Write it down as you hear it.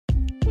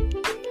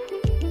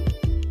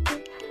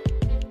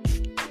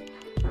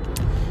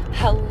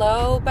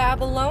Hello,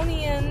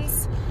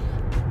 Babylonians.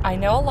 I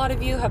know a lot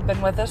of you have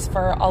been with us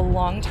for a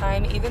long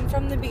time, even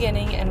from the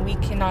beginning, and we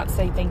cannot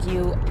say thank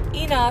you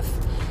enough.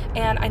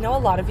 And I know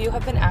a lot of you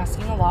have been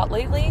asking a lot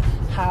lately,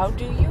 how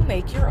do you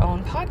make your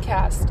own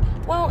podcast?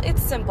 Well,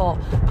 it's simple.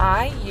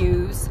 I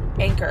use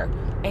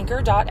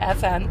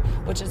Anchor.fm,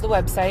 which is the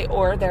website,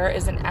 or there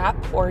is an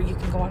app, or you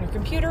can go on your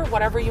computer,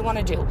 whatever you want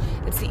to do.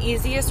 It's the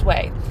easiest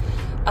way.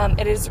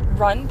 It is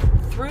run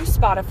through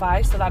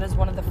Spotify, so that is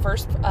one of the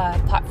first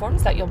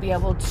platforms that you'll be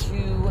able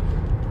to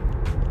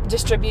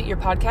distribute your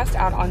podcast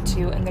out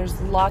onto, and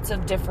there's lots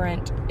of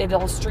different,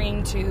 it'll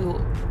stream to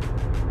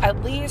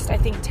at least, I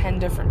think, 10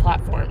 different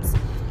platforms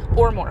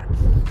or more.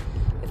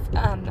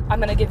 I'm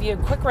going to give you a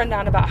quick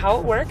rundown about how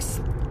it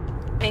works.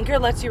 Anchor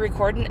lets you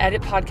record and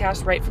edit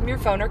podcasts right from your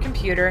phone or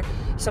computer,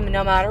 so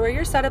no matter where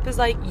your setup is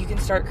like, you can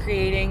start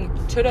creating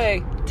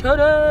today,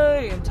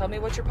 and tell me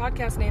what your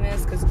podcast name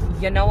is, because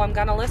you know I'm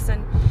going to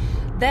listen.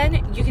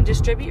 Then you can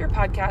distribute your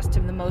podcast to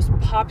the most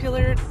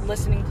popular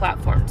listening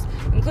platforms,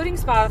 including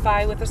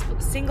Spotify, with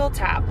a single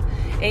tap.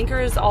 Anchor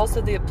is also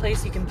the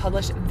place you can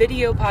publish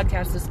video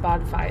podcasts to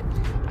Spotify.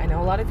 I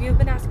know a lot of you have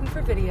been asking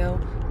for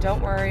video.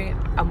 Don't worry,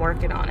 I'm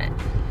working on it.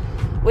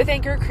 With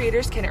Anchor,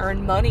 creators can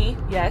earn money,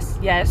 yes,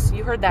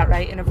 you heard that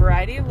right, in a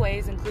variety of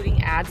ways,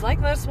 including ads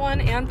like this one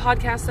and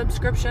podcast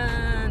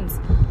subscriptions.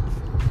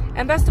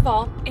 And best of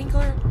all,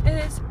 Anchor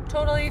is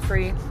totally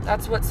free.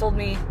 That's what sold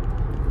me,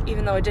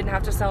 even though it didn't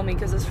have to sell me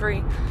because it's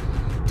free.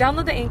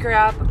 Download the Anchor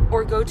app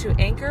or go to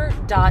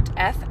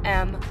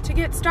anchor.fm to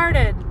get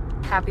started.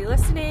 Happy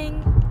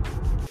listening.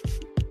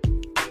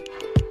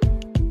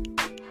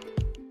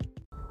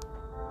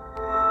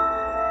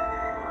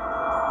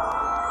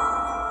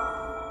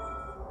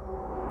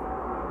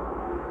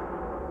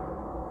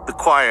 The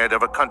quiet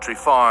of a country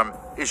farm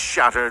is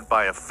shattered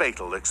by a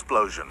fatal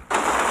explosion.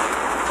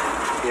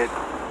 It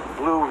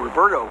blew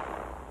Roberto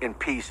in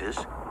pieces.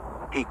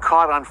 He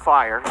caught on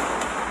fire.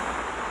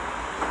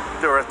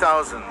 There are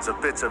thousands of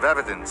bits of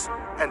evidence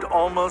and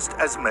almost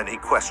as many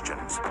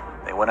questions.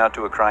 They went out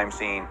to a crime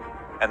scene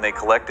and they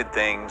collected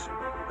things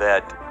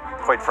that,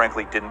 quite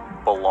frankly,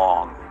 didn't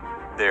belong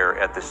there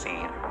at the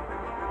scene.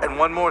 And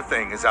one more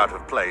thing is out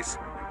of place.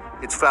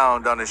 It's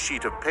found on a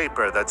sheet of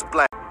paper that's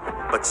blank,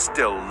 but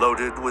still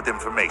loaded with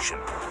information.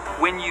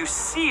 When you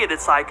see it,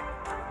 it's like,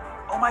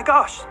 oh my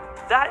gosh,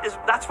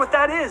 that's what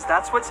that is.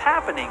 That's what's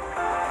happening.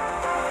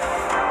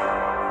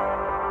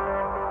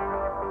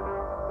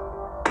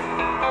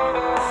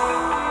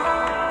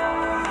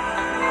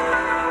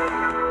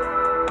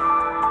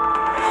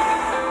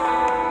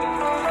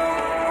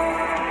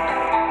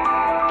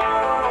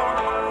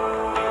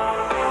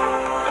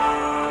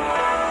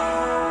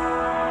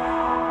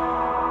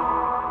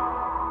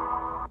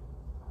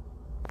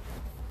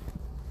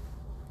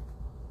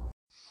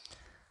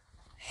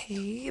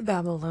 Hey,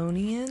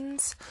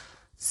 Babylonians.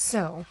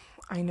 So,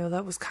 I know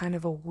that was kind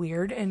of a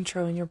weird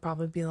intro, and you'll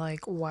probably be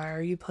like, why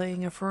are you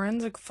playing a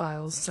Forensic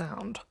Files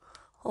sound?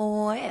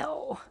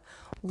 Well,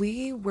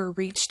 we were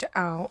reached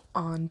out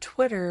on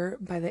Twitter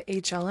by the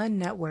HLN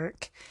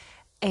network,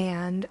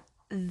 and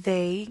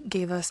they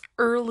gave us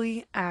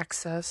early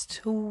access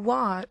to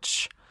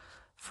watch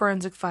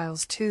Forensic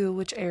Files 2,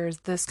 which airs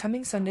this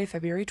coming Sunday,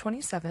 February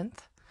 27th.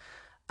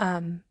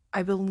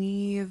 I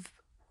believe,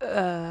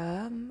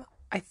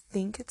 I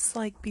think it's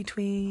like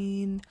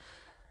between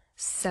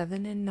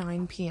 7 and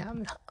 9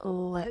 p.m.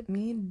 Let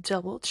me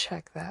double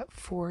check that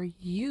for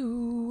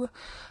you.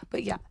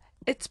 But yeah,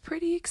 it's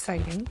pretty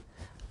exciting.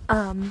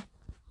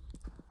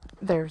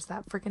 There's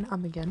that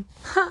freaking again.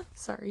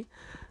 Sorry.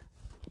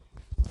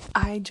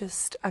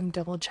 I'm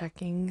double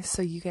checking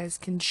so you guys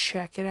can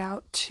check it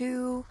out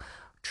too.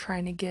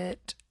 Trying to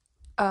get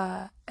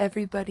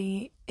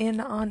everybody in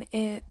on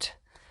it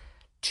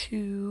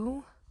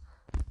to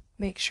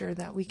make sure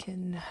that we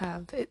can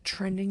have it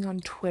trending on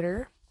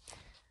Twitter.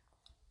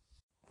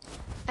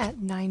 At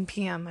 9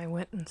 p.m. I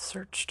went and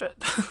searched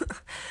it.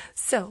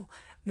 So,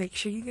 make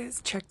sure you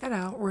guys check that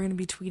out. We're going to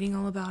be tweeting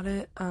all about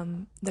it.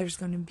 There's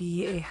going to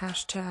be a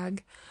hashtag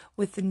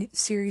with the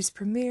series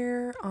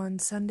premiere on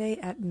Sunday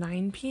at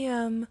 9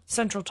 p.m.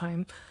 Central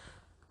Time.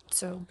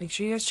 So, make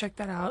sure you guys check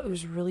that out. It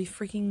was really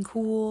freaking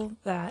cool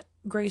that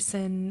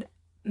Grayson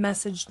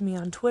messaged me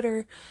on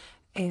Twitter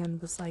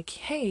and was like,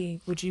 hey,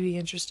 would you be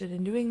interested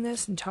in doing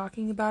this and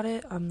talking about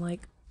it? I'm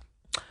like,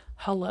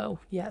 hello,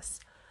 yes.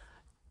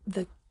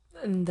 The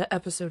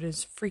episode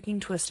is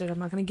freaking twisted. I'm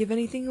not going to give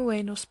anything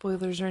away, no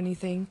spoilers or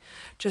anything.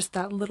 Just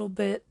that little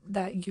bit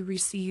that you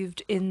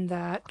received in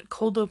that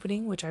cold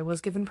opening, which I was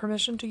given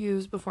permission to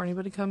use before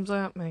anybody comes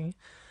at me.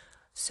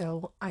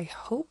 So I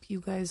hope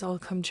you guys all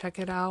come check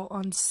it out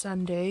on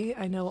Sunday.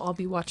 I know I'll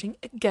be watching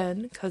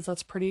again because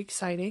that's pretty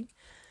exciting.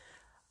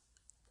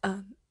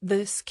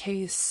 This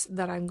case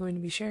that I'm going to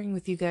be sharing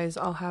with you guys,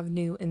 I'll have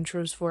new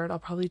intros for it. I'll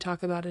probably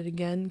talk about it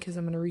again because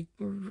I'm going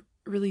to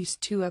release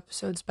 2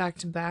 episodes back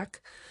to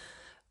back.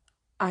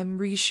 I'm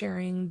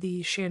resharing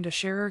the Shanda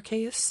Sharer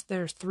case.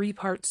 There's 3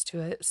 parts to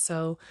it,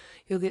 so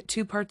you'll get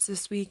 2 parts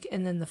this week,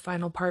 and then the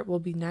final part will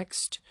be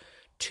next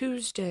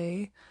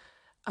Tuesday.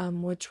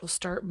 which will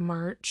start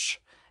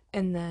March.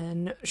 And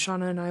then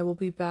Shauna and I will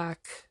be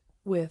back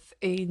with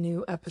a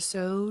new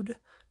episode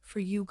for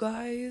you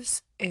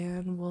guys.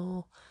 And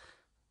we'll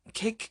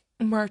kick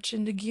March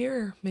into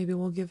gear. Maybe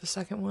we'll give a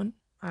second one.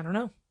 I don't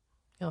know.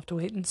 You'll have to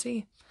wait and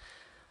see.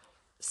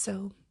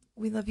 So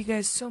we love you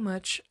guys so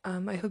much.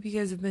 I hope you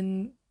guys have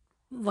been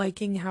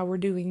liking how we're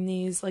doing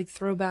these like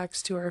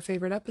throwbacks to our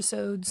favorite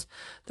episodes.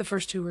 The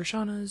first 2 were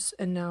Shauna's,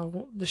 and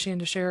now the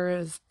Shanda Shara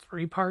is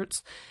 3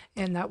 parts,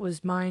 and that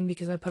was mine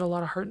because I put a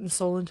lot of heart and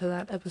soul into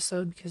that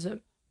episode because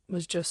it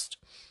was just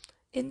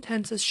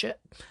intense as shit.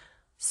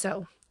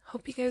 So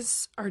hope you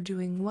guys are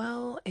doing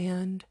well,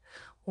 and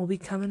we'll be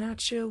coming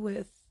at you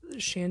with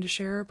Shanda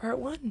Shara Part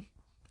 1.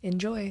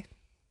 Enjoy.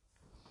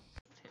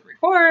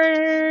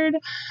 Record,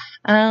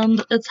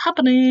 and it's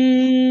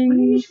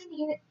happening.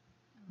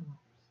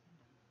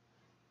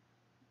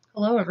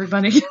 Hello,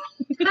 everybody.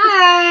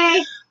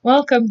 Hi!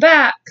 Welcome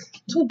back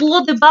to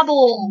Bloody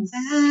Bubbles.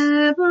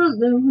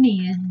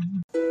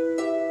 Babylonian.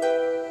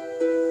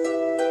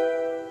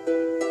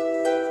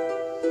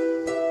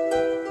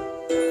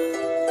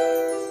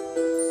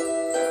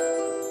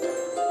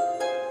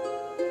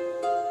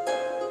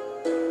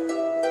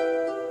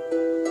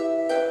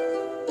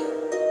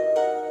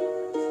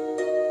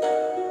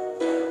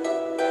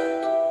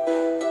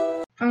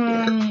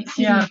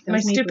 Yeah, my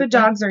stupid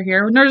dogs are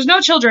here. There's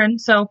no children,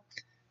 so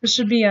this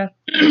should be a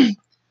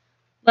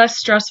less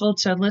stressful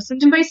to listen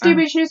to. And by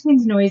stupid just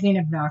means noisy and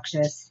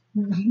obnoxious.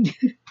 I'm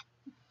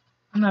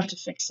gonna have to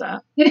fix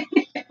that.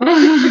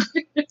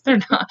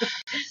 They're not.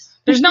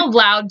 There's no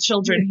loud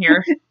children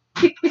here.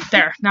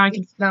 There, now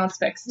it's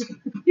fixed.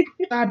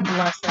 God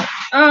bless it.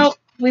 Oh,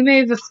 we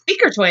made a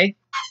speaker toy.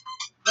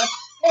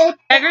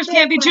 Beggars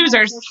can't be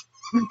choosers.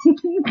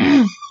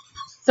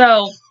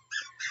 So,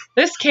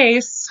 this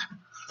case,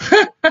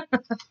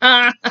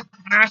 I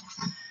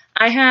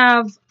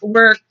have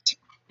worked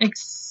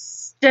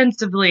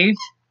extensively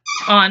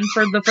on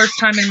for the first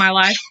time in my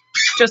life.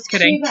 Just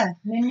kidding. Shiva.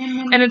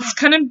 And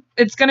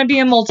it's gonna be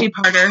a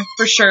multi-parter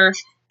for sure.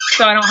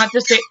 So I don't have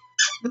to say,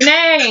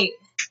 nay,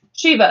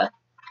 Shiva,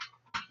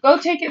 go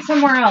take it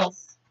somewhere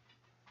else.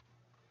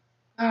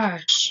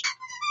 Gosh,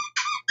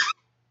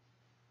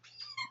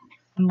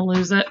 I'm gonna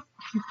lose it.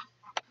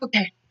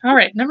 Okay, all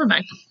right, never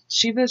mind.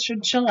 Shiva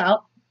should chill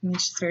out.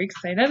 She's very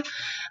excited.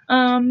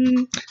 I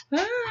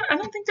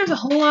don't think there's a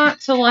whole lot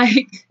to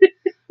like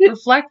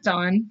reflect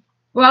on.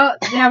 Well,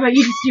 how about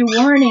you just do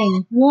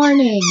warning,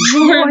 warning,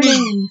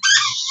 warning.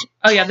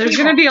 Oh yeah, there's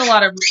gonna be a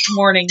lot of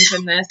warnings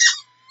in this.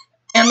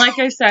 And like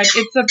I said,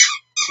 it's a...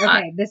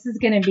 Okay, this is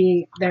gonna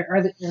be...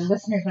 The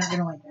listeners aren't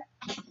gonna like that.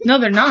 No,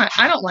 they're not.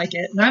 I don't like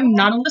it. I'm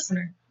not a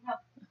listener. No.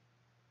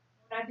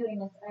 We're not doing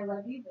this. I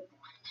love you, but...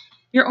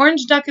 Your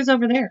orange duck is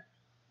over there.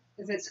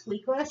 Is it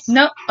squeakless?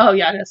 No. Oh,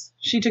 yeah, it is.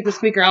 She took the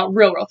squeaker out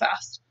real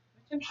fast.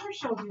 I'm sure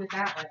she'll do it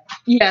that way.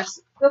 Yes.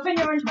 Go find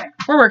your orange duck.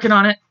 We're working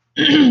on it.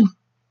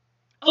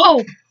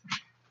 Oh!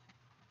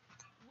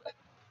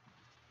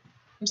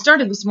 We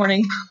started this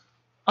morning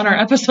on our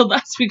episode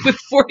last week with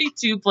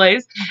 42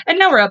 plays, and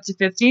now we're up to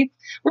 50.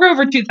 We're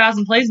over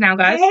 2,000 plays now,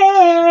 guys.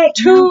 Hey!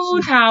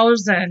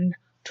 2,000.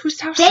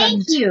 2,000.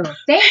 Thank you.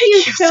 Thank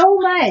you so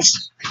much.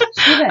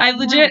 I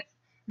legit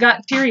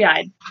got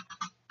teary-eyed.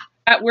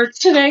 At work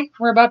today,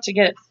 we're about to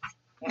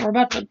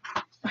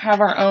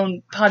have our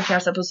own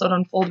podcast episode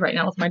unfold right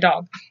now with my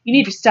dog. You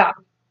need to stop.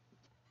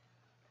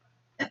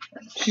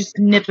 She's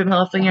nipping my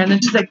little finger, and then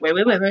she's like,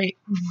 wait.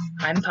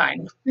 I'm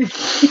fine.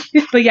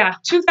 But yeah,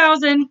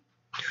 2,000.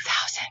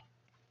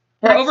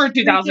 We're over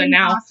 2,000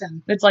 now.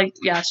 Awesome. It's like,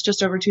 yeah, it's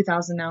just over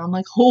 2,000 now. I'm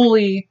like,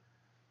 holy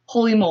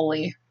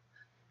moly.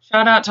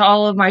 Shout out to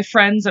all of my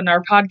friends in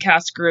our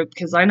podcast group,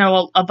 because I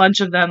know a bunch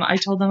of them. I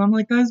told them, I'm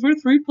like, guys, we're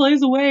 3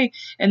 plays away.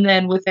 And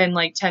then within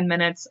like 10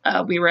 minutes,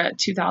 we were at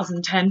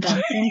 2,010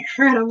 plays.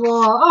 Incredible.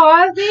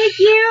 Oh, thank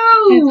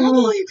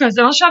you. Because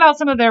I'll shout out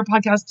some of their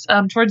podcasts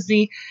towards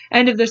the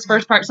end of this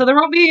first part. So there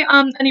won't be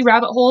any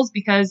rabbit holes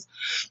because,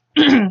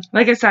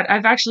 like I said,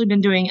 I've actually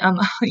been doing,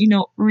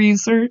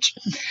 research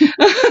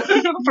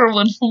for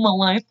once in my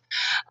life.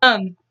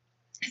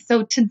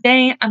 So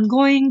today I'm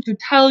going to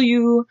tell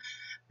you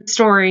the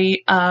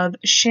story of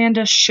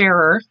Shanda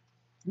Shara.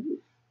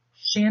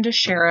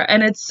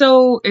 And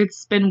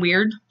it's been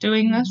weird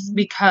doing this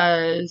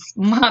because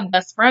my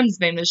best friend's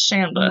name is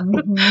Shanda.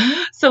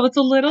 Mm-hmm. So it's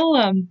a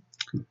little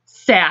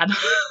sad.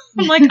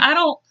 I'm like, I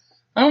don't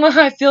know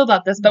how I feel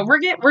about this, but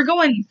we're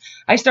going.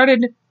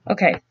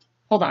 Okay,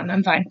 hold on,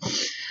 I'm fine.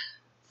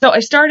 So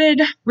I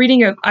started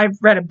reading I've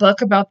read a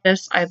book about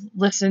this. I've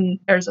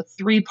listened, there's a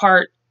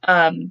 3-part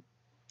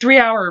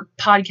 3-hour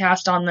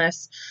podcast on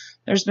this.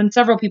 There's been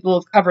several people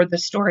who've covered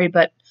this story,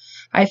 but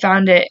I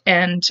found it,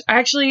 and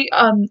actually,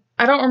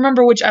 I don't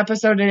remember which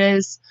episode it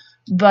is,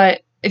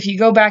 but if you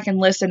go back and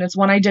listen, it's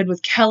one I did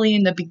with Kelly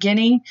in the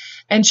beginning,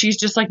 and she's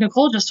just like,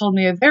 Nicole just told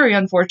me a very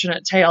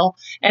unfortunate tale,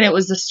 and it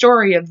was the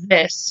story of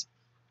this.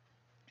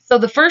 So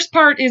the first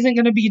part isn't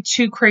going to be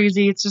too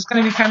crazy. It's just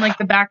going to be kind of like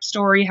the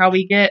backstory, how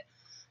we get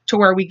to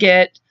where we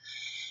get.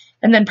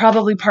 And then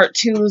probably part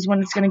 2 is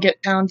when it's going to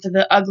get down to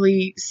the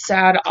ugly,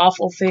 sad,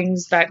 awful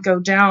things that go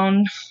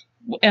down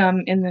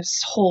in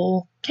this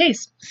whole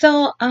case.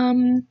 So,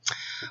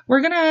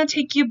 we're going to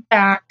take you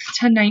back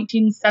to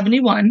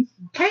 1971.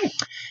 Okay.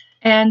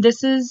 And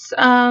this is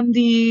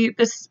we're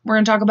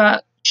going to talk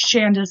about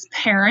Shanda's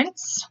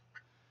parents.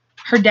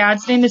 Her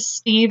dad's name is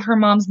Steve. Her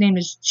mom's name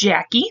is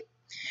Jackie.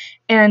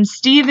 And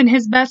Steve and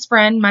his best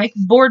friend, Mike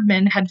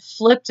Boardman, had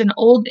flipped an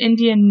old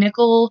Indian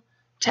nickel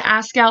to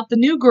ask out the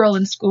new girl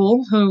in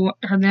school, who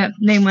her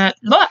name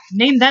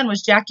then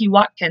was Jackie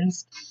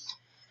Watkins.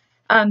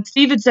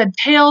 Steve had said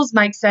tails,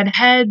 Mike said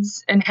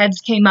heads, and heads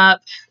came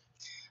up.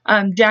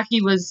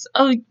 Jackie was,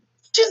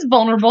 she's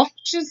vulnerable.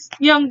 She's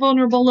young,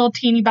 vulnerable, little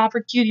teeny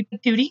bopper, cutie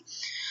patootie.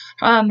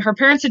 Her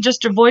parents had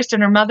just divorced,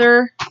 and her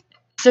mother,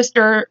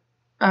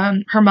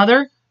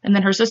 and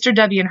then her sister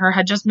Debbie and her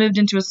had just moved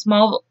into a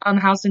small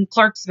house in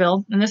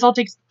Clarksville, and this all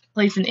takes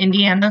place in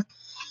Indiana.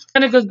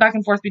 Kind of goes back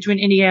and forth between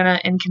Indiana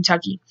and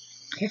Kentucky.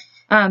 Okay.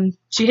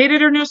 She hated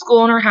her new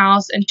school and her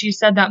house, and she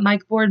said that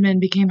Mike Boardman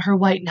became her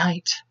white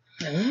knight.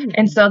 Oh.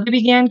 And so they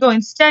began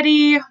going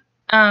steady.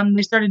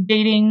 They started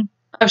dating.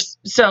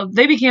 So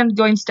they began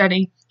going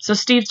steady. So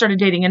Steve started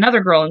dating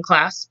another girl in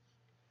class,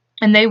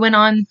 and they went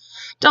on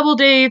double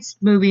dates,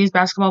 movies,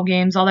 basketball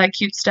games, all that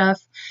cute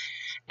stuff.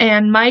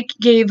 And Mike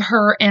gave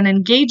her an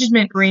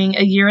engagement ring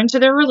a year into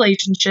their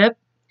relationship,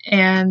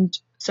 and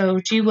so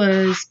she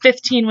was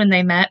 15 when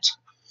they met.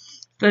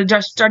 They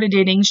just started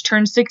dating. She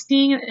turned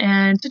 16,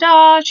 and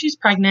ta-da, she's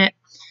pregnant.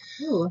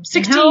 Ooh.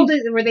 16. How old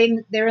were they?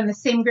 They were in the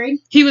same grade?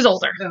 He was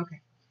older. Oh,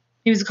 okay.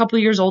 He was a couple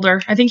of years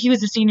older. I think he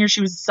was a senior.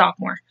 She was a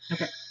sophomore.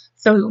 Okay.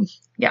 So,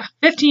 yeah,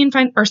 16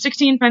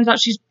 finds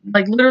out she's,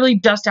 like, literally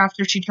just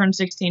after she turned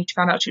 16, she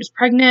found out she was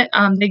pregnant.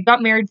 They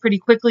got married pretty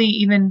quickly,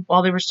 even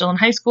while they were still in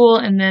high school,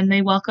 and then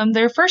they welcomed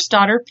their first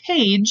daughter,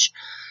 Paige,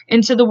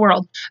 into the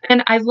world.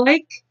 And I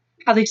like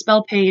how they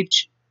spell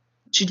Paige.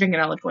 She's drinking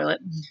out of the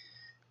toilet.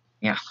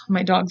 Yeah,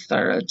 my dogs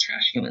are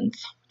trash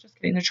humans. Just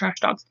kidding, they're trash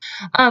dogs.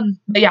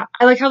 But yeah,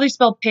 I like how they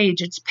spell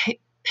Paige. It's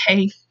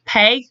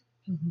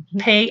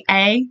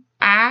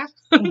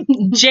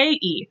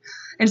J-E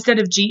instead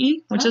of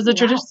G-E, which is a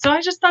tradition. So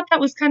I just thought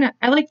that was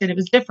I liked it. It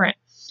was different.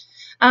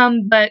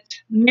 But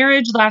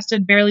marriage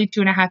lasted barely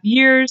 2.5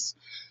 years.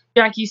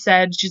 Jackie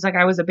said, she's like,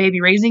 I was a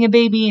baby raising a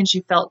baby, and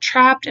she felt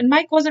trapped, and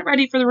Mike wasn't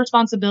ready for the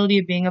responsibility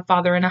of being a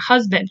father and a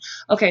husband.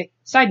 Okay,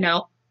 side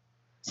note,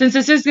 since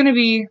this is going to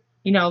be,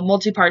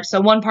 multi-part, so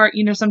one part,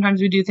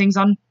 sometimes we do things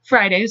on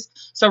Fridays,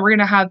 so we're going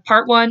to have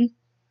part 1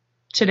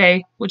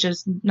 today, which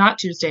is not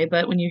Tuesday,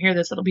 but when you hear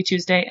this, it'll be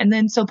Tuesday, and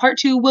then, so part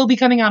 2 will be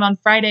coming out on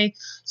Friday,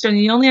 so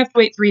you only have to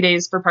wait 3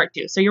 days for part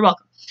 2, so you're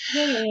welcome.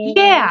 Hey.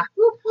 Yeah!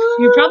 Woo-hoo.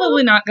 You're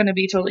probably not going to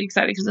be totally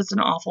excited, because it's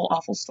an awful,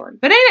 awful story.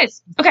 But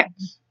anyways, okay.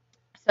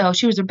 So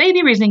she was a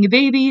baby, raising a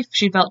baby.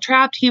 She felt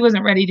trapped. He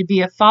wasn't ready to be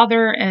a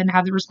father and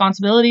have the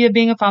responsibility of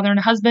being a father and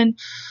a husband.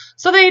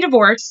 So they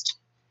divorced.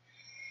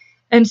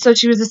 And so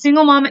she was a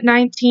single mom at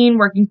 19,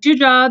 working 2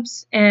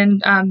 jobs,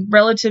 and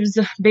relatives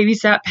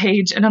babysat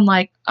Paige. And I'm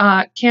like,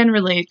 can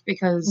relate,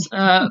 because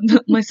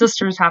my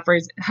sister is half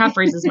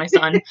raises my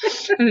son.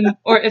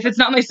 Or if it's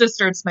not my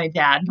sister, it's my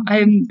dad.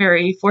 I'm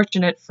very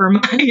fortunate for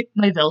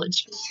my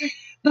village.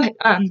 But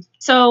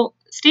so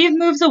Steve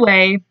moves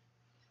away.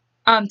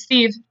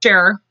 Steve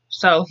Scherer,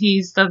 so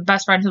he's the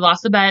best friend who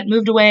lost the bet,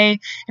 moved away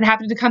and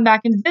happened to come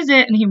back and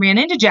visit, and he ran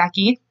into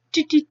Jackie.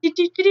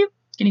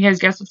 Can you guys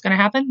guess what's going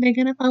to happen? They're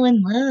going to fall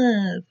in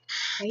love.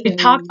 They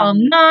talked all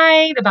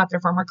night about their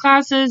former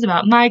classes,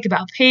 about Mike,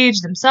 about Paige,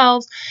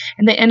 themselves,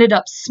 and they ended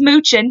up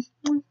smooching.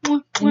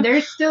 And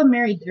they're still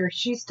married, or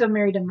she's still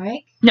married to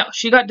Mike? No,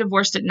 she got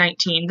divorced at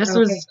 19. This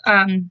was,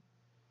 I'm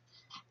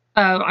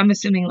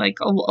assuming, like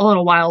a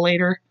little while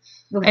later.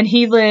 Okay. And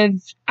he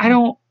lived, I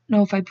don't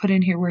know if I put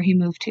in here where he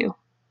moved to.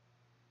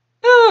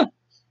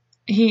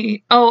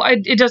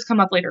 It does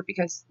come up later,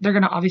 because they're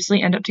going to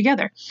obviously end up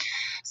together.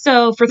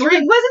 So for 3 it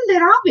wasn't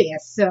that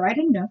obvious, so I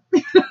didn't know.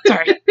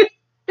 Sorry.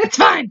 It's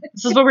fine.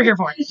 This is what we're here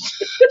for.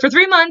 For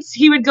 3 months,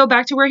 he would go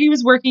back to where he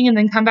was working and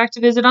then come back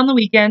to visit on the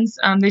weekends.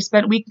 They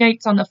spent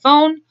weeknights on the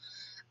phone.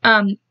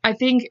 I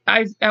think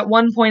at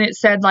one point it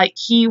said, like,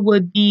 he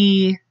would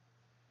leave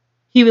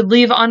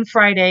on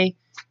Friday,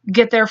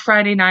 get there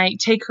Friday night,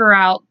 take her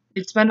out.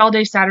 They'd spend all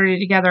day Saturday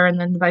together, and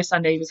then by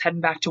Sunday he was heading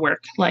back to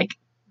work. Like,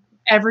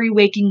 every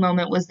waking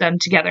moment was them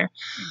together.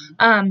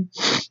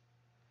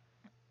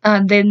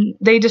 Then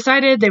they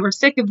decided they were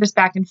sick of this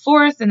back and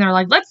forth, and they're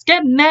like, let's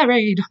get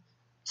married.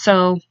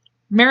 So,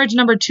 marriage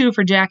number 2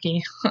 for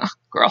Jackie.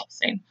 Girl,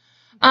 same.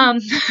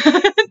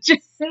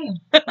 Same.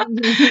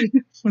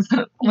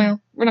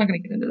 Well, we're not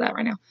going to get into that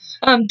right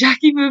now.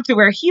 Jackie moved to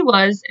where he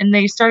was, and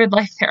they started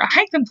life there.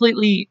 I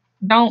completely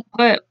don't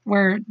put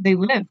where they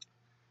lived.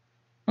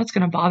 What's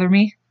going to bother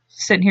me?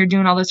 Sitting here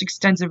doing all this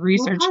extensive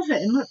research. Well, pause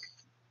it and look.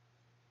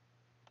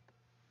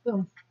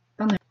 Boom.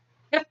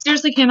 Yep,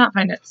 seriously cannot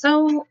find it.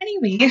 So,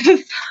 anyways.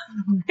 I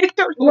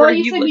don't know Well,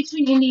 you said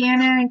between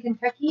Indiana and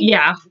Kentucky?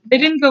 Yeah, they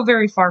didn't go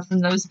very far from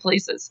those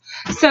places.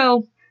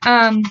 So,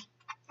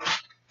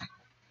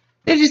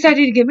 they They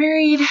decided to get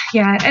married.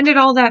 Yeah, it ended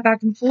all that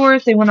back and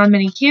forth. They went on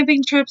many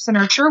camping trips, and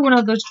are sure one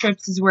of those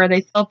trips is where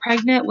they fell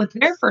pregnant with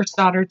their first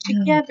daughter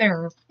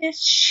together,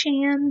 Miss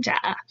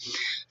Shanda.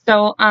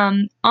 So,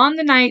 on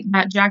the night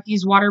that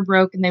Jackie's water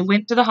broke and they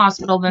went to the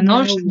hospital, the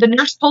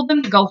nurse told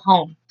them to go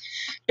home.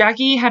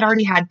 Jackie had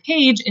already had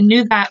Paige and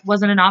knew that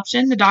wasn't an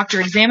option. The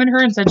doctor examined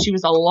her and said she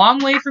was a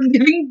long way from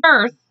giving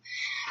birth.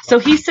 So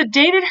he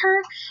sedated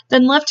her,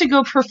 then left to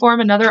go perform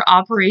another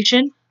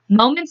operation.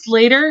 Moments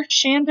later,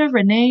 Shanda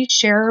Renee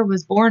Scherer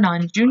was born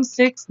on June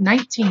 6,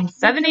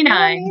 1979.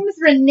 Her name's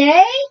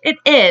Renee? It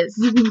is.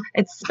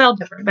 It's spelled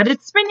different, but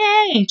it's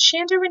Renee.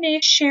 Shanda Renee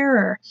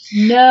Scherer.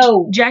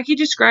 No. Jackie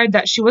described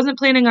that she wasn't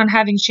planning on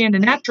having Shanda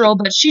natural,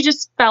 but she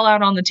just fell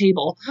out on the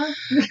table.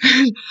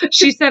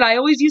 She said, I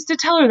always used to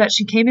tell her that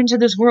she came into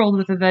this world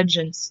with a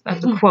vengeance.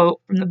 That's a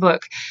quote from the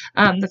book.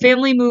 The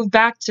family moved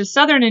back to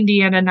southern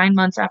Indiana 9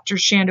 months after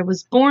Shanda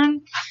was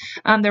born.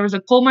 There was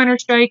a coal miner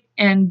strike,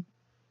 and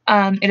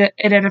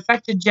it had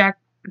affected Jack.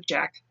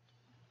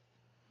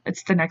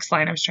 It's the next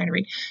line I was trying to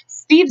read.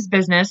 Steve's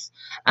business.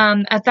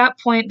 At that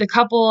point, the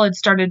couple had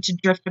started to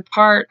drift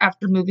apart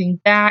after moving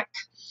back.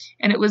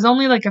 And it was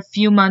only like a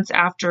few months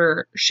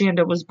after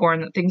Shanda was born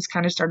that things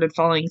kind of started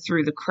falling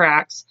through the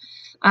cracks.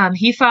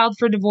 He filed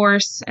for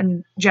divorce,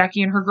 and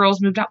Jackie and her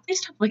girls moved out. Please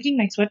stop licking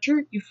my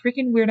sweatshirt, you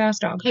freaking weird-ass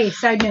dog. Hey,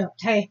 side note.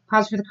 Hey,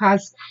 pause for the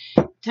cause.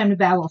 Time to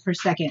babble for a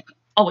second.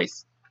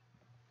 Always.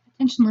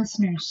 Attention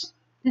listeners.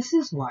 This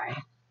is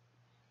why,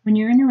 when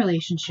you're in a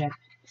relationship,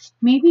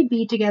 maybe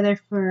be together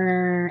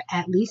for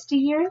at least a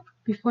year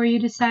before you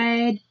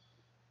decide,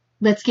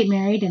 let's get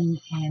married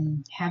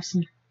and have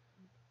some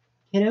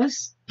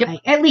kiddos.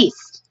 Yep. At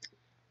least.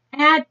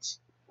 At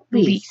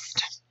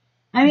least.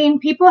 I mean,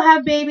 people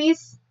have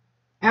babies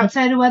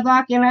outside of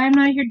wedlock, and I'm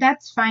not here.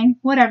 That's fine.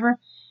 Whatever.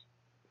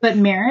 But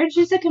marriage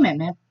is a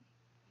commitment.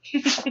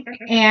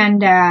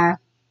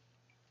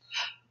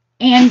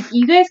 And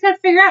you guys got to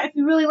figure out if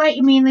you really like,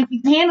 I mean, if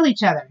you can handle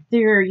each other.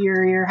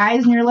 Your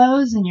highs and your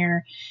lows and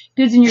your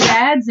goods and your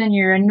bads and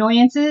your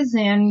annoyances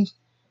and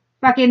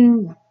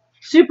fucking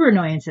super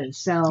annoyances.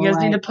 So you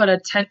guys need to put a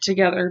tent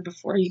together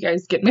before you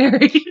guys get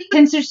married.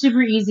 Tents are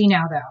super easy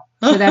now,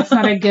 though. So that's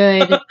not a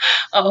good...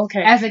 Oh,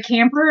 okay. As a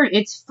camper,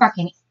 it's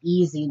fucking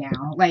easy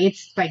now. Like,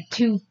 it's like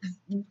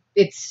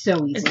it's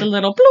so easy. It's a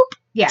little bloop.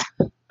 Yeah.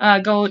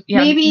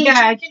 Maybe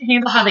I can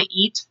handle how they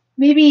eat.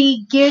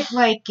 Maybe get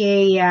like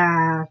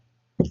a...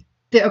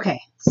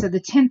 Okay, so the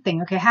tent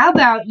thing. Okay, how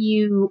about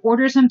you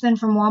order something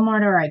from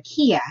Walmart or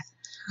IKEA,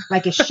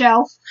 like a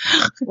shelf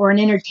or an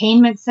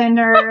entertainment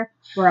center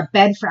or a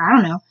bed for, I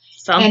don't know,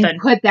 something,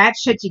 and put that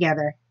shit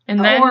together,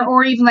 and then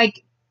or even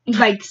like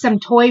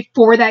some toy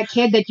for that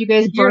kid that you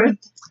guys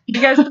birthed.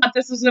 You guys thought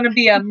this was going to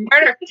be a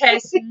murder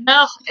case?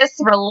 No, it's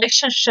a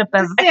relationship.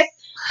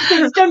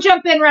 Just don't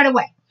jump in right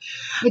away.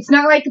 It's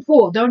not like a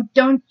pool. Don't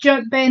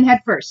jump in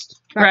head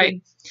first.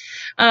 Right.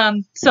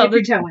 So dip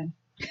your toe in.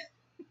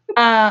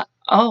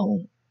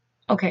 Oh,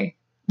 okay.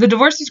 The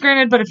divorce was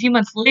granted, but a few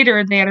months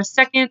later, they had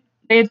second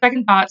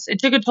thoughts. It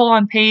took a toll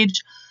on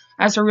Paige,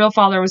 as her real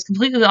father was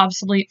completely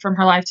obsolete from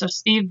her life. So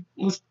Steve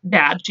was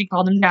dad. She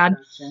called him dad.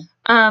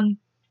 Gotcha.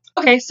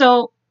 Okay,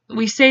 so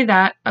we say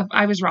that.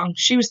 I was wrong.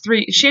 She was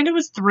 3. Shanda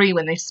was 3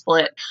 when they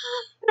split.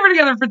 They were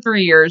together for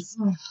 3 years.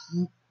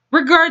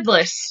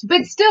 Regardless.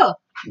 But still,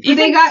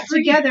 they got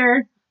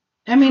together.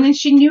 I mean, and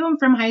she knew him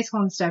from high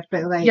school and stuff,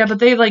 but like... Yeah, but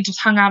they like just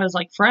hung out as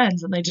like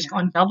friends, and they just go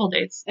on double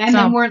dates. And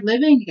they weren't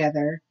living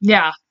together.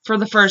 Yeah, for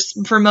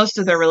most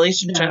of their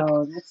relationship.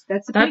 So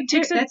it's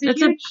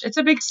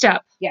a big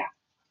step. Yeah.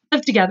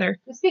 Live together.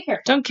 Just be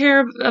careful. Don't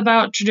care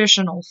about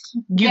traditionals.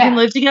 You can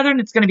live together and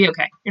it's going to be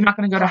okay. You're not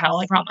going to go to hell,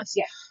 I promise.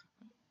 Yeah.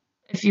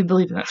 If you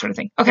believe in that sort of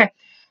thing. Okay.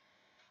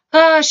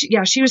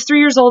 She was 3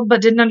 years old,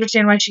 but didn't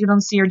understand why she could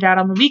only see her dad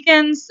on the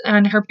weekends,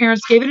 and her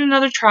parents gave it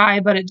another try,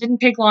 but it didn't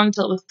take long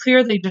until it was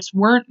clear they just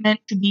weren't meant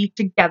to be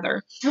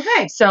together.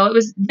 Okay. So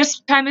this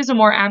time is a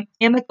more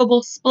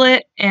amicable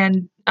split,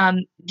 and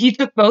he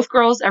took both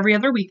girls every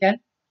other weekend.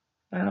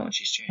 I don't know what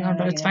she's chewing on,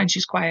 but it's fine.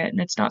 She's quiet, and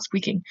it's not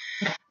squeaking.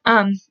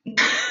 Took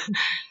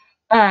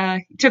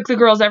the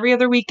girls every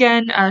other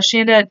weekend.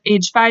 Shanda, at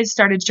age 5,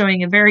 started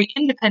showing a very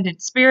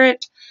independent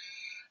spirit.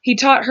 He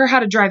taught her how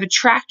to drive a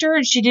tractor,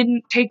 and she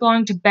didn't take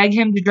long to beg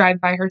him to drive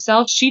by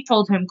herself. She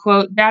told him,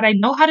 quote, "Dad, I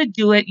know how to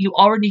do it. You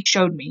already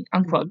showed me,"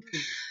 unquote. Mm-hmm.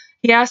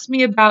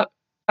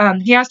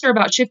 He asked her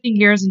about shifting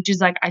gears, and she's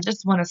like, "I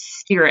just want to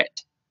steer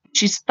it."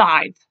 She's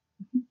 5.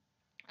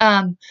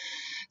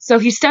 So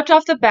he stepped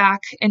off the back,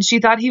 and she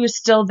thought he was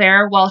still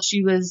there while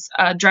she was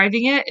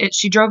driving it.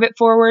 She drove it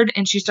forward,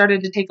 and she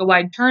started to take a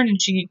wide turn,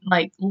 and she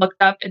like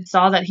looked up and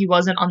saw that he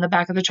wasn't on the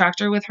back of the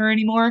tractor with her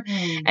anymore.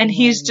 Mm-hmm. And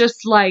he's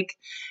just like...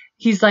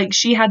 He's like,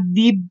 she had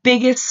the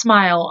biggest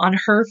smile on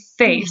her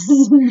face.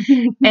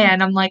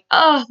 And I'm like,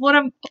 oh, what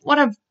a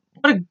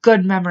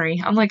good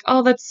memory. I'm like,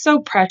 oh, that's so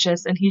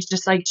precious. And he's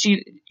just like,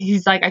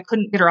 he's like, I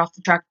couldn't get her off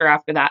the tractor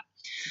after that.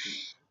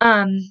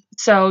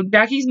 So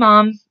Jackie's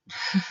mom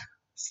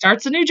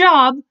starts a new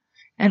job.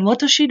 And what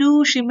does she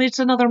do? She meets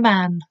another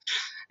man.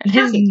 And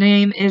his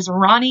name is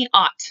Ronnie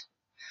Ott.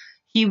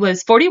 He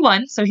was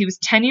 41, so he was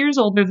 10 years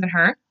older than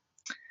her.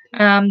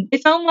 They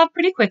fell in love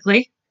pretty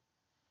quickly.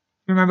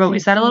 Remember what we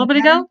said a little bit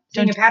ago?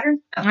 Seeing a pattern?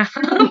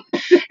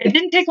 It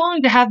didn't take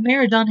long to have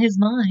marriage on his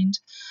mind.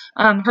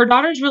 Her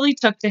daughters really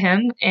took to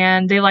him,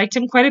 and they liked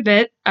him quite a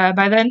bit.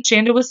 By then,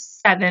 Shanda was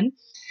 7,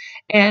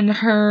 and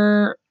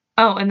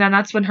then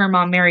that's when her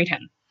mom married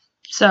him.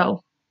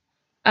 So,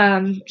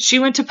 she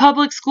went to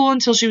public school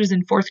until she was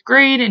in 4th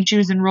grade, and she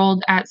was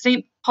enrolled at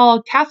St.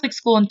 Paul Catholic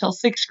School until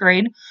 6th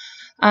grade.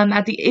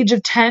 At the age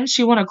of 10,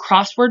 she won a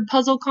crossword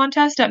puzzle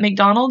contest at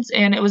McDonald's,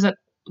 and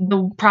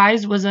the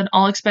prize was an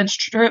all-expense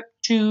trip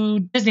to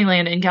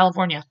Disneyland in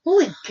California.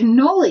 Holy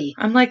cannoli.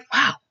 I'm like,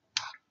 wow.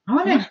 I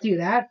want to do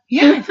that.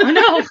 Yeah, I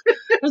know.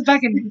 It was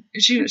back in,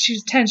 she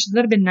was 10. That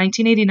would have been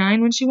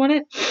 1989 when she won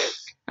it.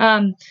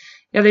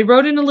 They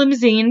rode in a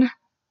limousine.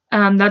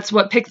 That's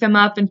what picked them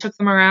up and took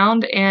them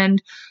around.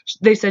 And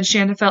they said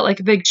Shanda felt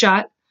like a big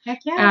shot. Heck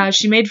yeah.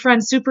 She made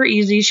friends super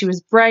easy. She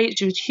was bright.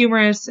 She was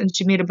humorous. And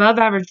she made above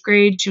average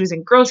grades. She was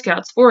in Girl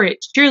Scouts,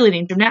 4-H,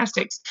 cheerleading,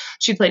 gymnastics.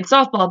 She played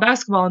softball,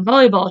 basketball, and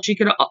volleyball. She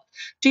could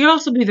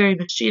also be very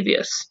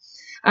mischievous.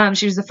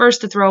 She was the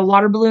first to throw a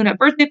water balloon at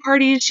birthday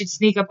parties. She'd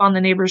sneak up on the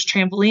neighbor's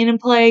trampoline and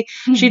play.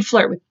 She'd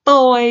flirt with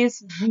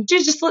boys. She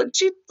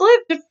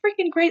lived a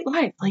freaking great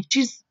life. Like,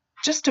 she's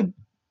just a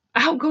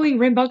outgoing,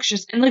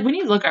 rambunctious. And like, when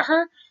you look at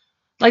her,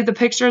 like the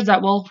pictures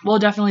that we'll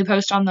definitely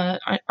post on our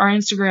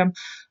Instagram,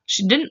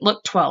 she didn't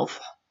look 12.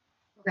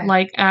 Okay.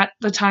 Like, at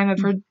the time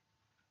of her,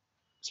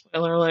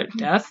 spoiler alert,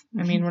 death.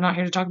 I mean, we're not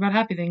here to talk about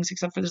happy things,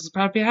 except for this is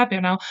probably happy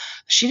now.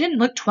 She didn't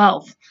look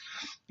 12.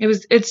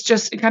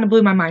 It kind of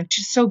blew my mind.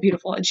 She's so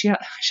beautiful. And she had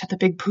the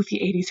big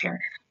poofy 80s hair.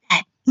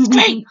 It's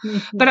great.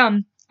 But,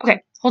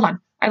 okay, hold on.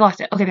 I lost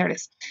it. Okay, there it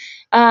is.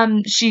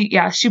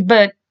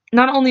 But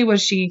not only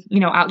was she,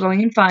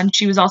 outgoing and fun,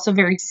 she was also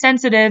very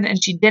sensitive,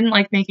 and she didn't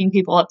like making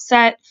people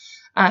upset.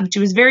 She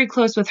was very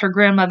close with her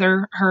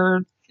grandmother,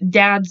 her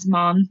dad's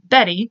mom,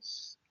 Betty.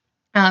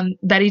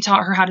 Betty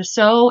taught her how to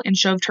sew and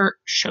showed her,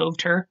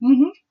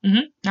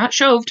 not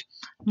shoved,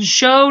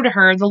 showed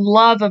her the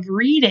love of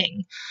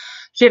reading.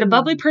 She had a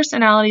bubbly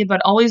personality,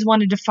 but always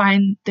wanted to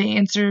find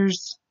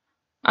answers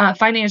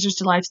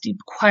to life's deep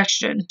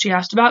questions. She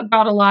asked about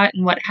God a lot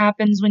and what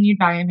happens when you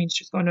die. I mean,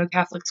 she was going to a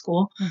Catholic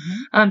school.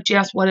 She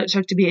asked what it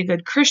took to be a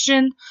good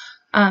Christian.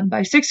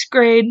 By 6th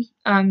grade,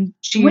 when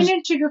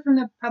did she go from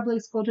the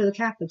public school to the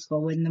Catholic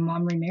school? When the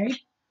mom remarried?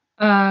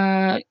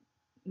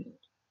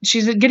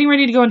 She's getting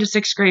ready to go into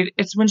 6th grade.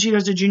 It's when she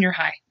goes to junior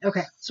high.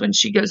 Okay. It's when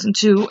she goes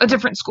into a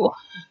different school.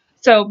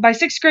 So by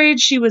 6th grade,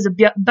 she was a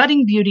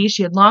budding beauty.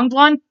 She had long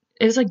blonde.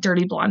 It was like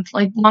dirty blonde,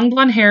 like long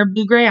blonde hair,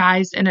 blue-gray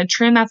eyes, and a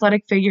trim,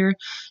 athletic figure.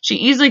 She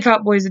easily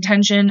caught boys'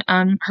 attention.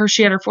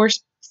 She had her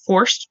forced.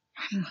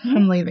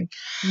 I'm leaving.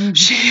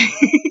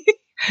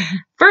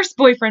 First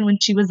boyfriend when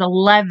she was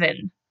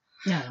 11.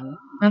 No.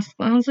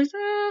 I was like,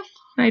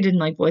 I didn't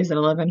like boys at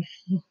 11.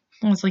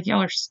 I was like,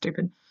 y'all are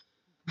stupid.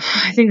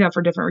 I think that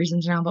for different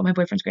reasons now, but my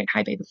boyfriend's great.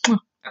 Hi, baby.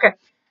 Okay.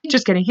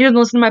 Just kidding. He doesn't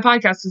listen to my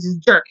podcast because he's a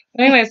jerk.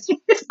 Anyways,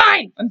 it's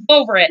fine. I'm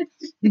over it.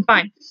 It's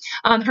fine.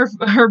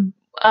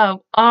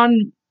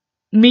 On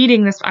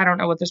meeting this, I don't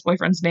know what this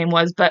boyfriend's name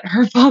was, but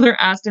her father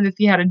asked him if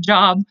he had a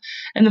job,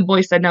 and the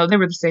boy said no. They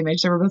were the same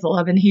age. They were both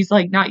 11. He's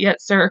like, not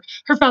yet, sir.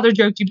 Her father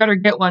joked, you better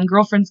get one.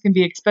 Girlfriends can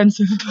be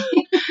expensive.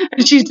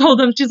 And she told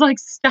him, she's like,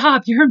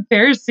 stop. You're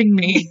embarrassing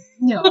me.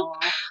 No.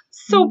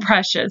 So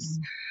precious.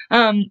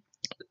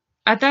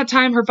 At that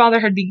time, her father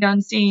had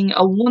begun seeing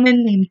a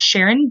woman named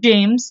Sharon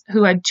James,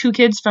 who had 2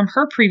 kids from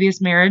her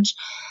previous marriage.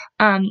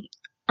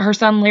 Her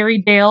son,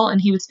 Larry Dale,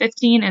 and he was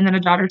 15, and then a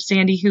daughter,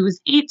 Sandy, who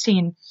was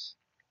 18.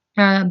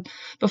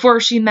 Before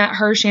she met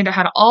her, Shanda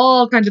had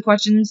all kinds of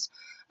questions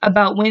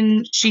about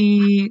when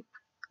she,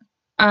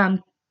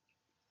 and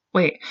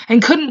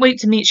couldn't wait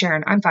to meet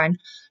Sharon. I'm fine.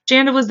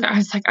 Shanda was there. I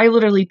was like, I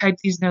literally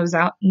typed these notes.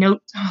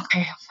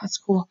 Okay, that's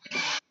cool.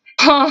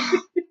 I'm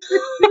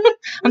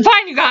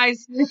fine, you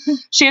guys.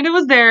 Shanda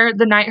was there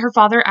the night her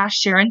father asked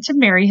Sharon to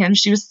marry him.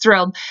 She was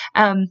thrilled.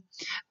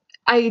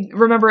 I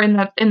remember in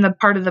the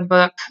part of the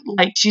book,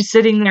 like, she's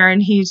sitting there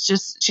and she's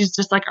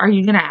just like, are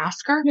you going to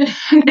ask her?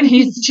 And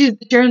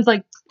Sharon's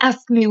like,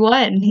 ask me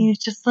what? And he's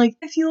just like,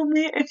 if you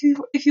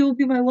will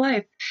be my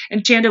wife.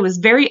 And Shanda was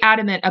very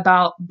adamant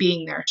about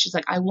being there. She's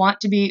like, I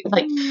want to be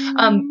like,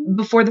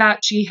 before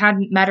that, she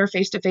hadn't met her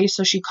face to face.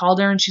 So she called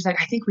her and she's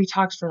like, I think we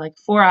talked for like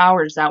 4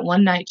 hours that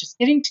one night, just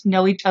getting to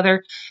know each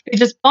other. They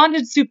just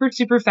bonded super,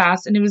 super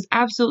fast. And it was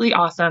absolutely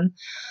awesome.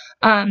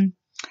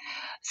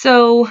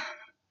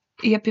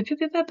 Yep.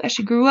 As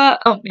she grew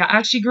up,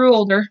 as she grew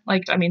older,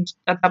 like, I mean,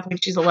 at that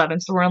point she's 11,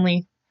 so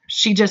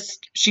she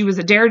was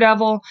a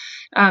daredevil.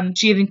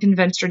 She even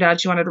convinced her dad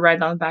she wanted to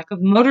ride on the back of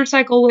a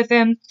motorcycle with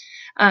him.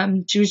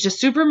 She was just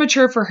super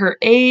mature for her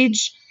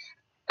age.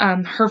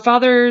 Her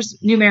father's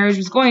new marriage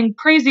was going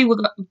crazy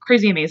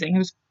amazing. It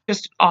was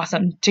just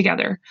awesome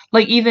together.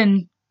 Like,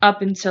 even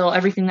up until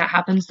everything that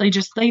happens, they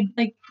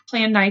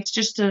plan nights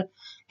just to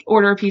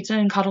order a pizza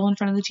and cuddle in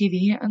front of the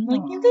TV. And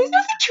like, you guys are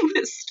the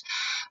cutest.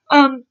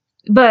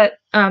 But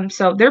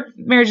so their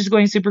marriage is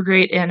going super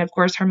great, and of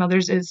course her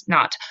mother's is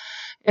not.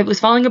 It was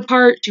falling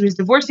apart. She was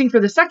divorcing for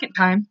the second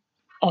time,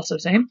 also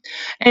same.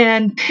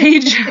 And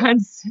Paige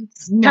had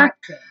since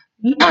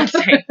Not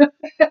same.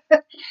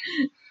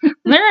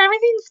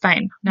 Everything's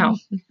fine. No,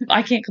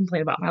 I can't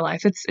complain about my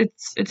life.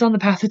 It's on the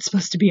path it's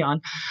supposed to be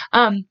on.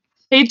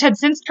 Paige had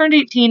since turned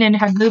 18 and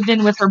had moved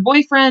in with her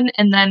boyfriend,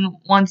 and then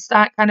once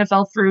that kind of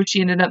fell through, she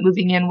ended up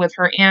moving in with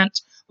her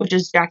aunt, which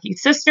is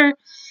Jackie's sister,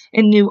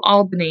 in New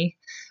Albany,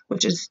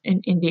 which is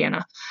in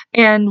Indiana.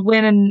 And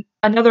when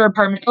another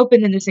apartment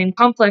opened in the same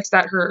complex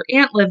that her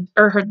aunt lived,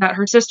 that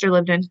her sister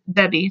lived in,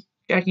 Debbie,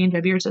 Jackie and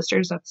Debbie are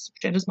sisters. That's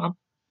Shanda's mom,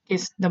 in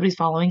case nobody's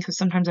following, because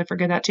sometimes I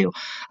forget that too.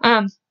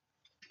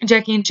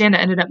 Jackie and Shanda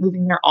ended up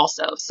moving there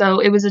also.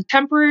 So it was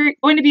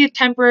going to be a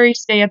temporary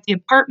stay at the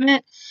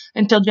apartment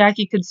until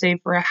Jackie could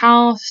save for a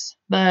house.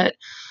 But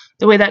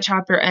the way that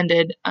chapter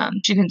ended,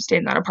 she didn't stay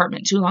in that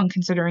apartment too long,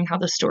 considering how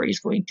the story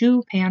is going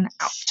to pan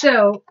out.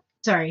 So,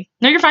 sorry.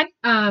 No, you're fine.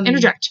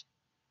 Interject.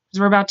 Because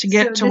we're about to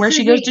get to where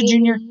she goes to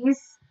junior.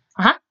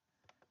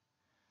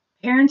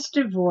 Parents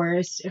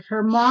divorced. If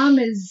her mom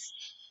is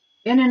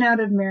in and out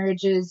of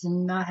marriages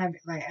and not having,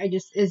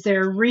 is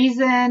there a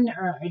reason,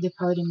 or I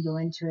probably didn't go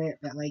into it,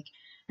 but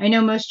I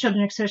know most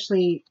children,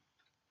 especially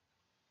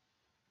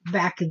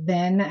back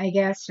then, I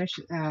guess,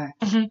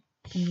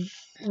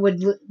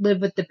 would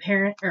live with the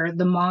parent or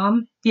the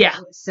mom. Yeah.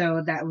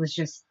 So that's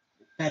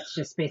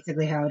just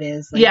basically how it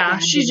is. Yeah,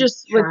 she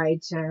just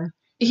tried to.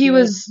 He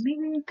was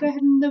maybe go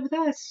ahead and live with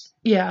us.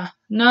 Yeah,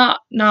 not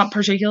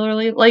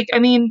particularly.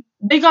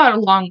 They got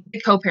along. They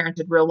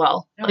co-parented real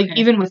well. Okay.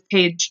 Even with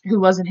Paige,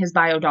 who wasn't his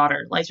bio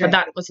daughter. But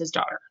that was his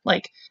daughter.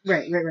 Right.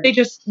 They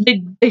just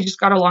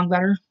got along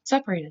better.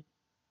 Separated.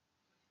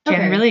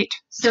 Can relate.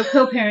 So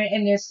co-parent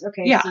in this.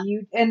 Okay. Yeah. So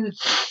and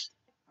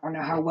I don't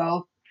know how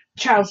well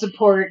child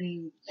support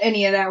and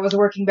any of that was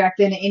working back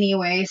then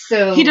anyway.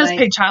 So he does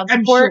pay child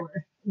support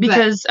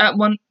because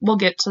we'll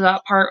get to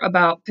that part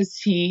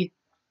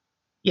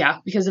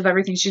because of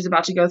everything she's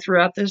about to go through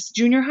at this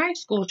junior high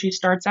school she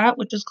starts at,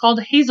 which is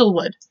called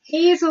Hazelwood.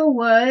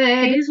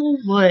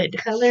 Hazelwood.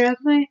 Color of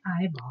my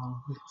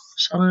eyeballs.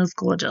 Shanda is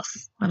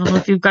gorgeous. I don't know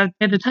if you've got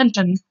paid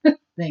attention.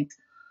 Thanks.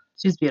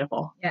 She's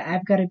beautiful. Yeah,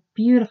 I've got a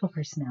beautiful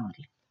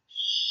personality.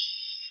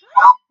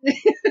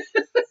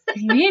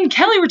 Me and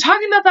Kelly were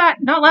talking about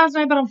that, not last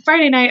night, but on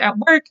Friday night at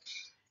work.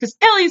 Because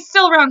Kelly's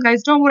still around,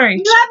 guys. Don't worry.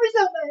 We love her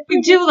so much.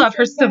 We do love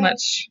her so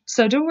much.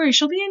 So don't worry.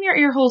 She'll be in your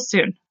ear holes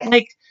soon.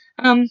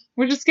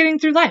 We're just getting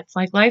through life.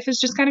 Life is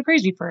just kind of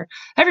crazy for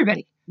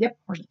everybody. Yep.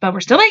 But we're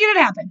still making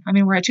it happen.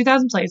 We're at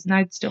 2,000 plays, and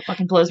it still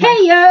fucking blows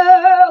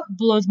my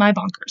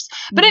bonkers.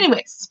 But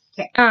anyways,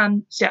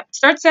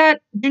 starts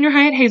at junior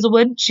high at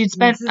Hazelwood. She'd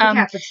spent this is a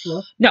Catholic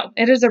school. No,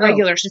 it is a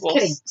regular school.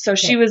 Kidding. So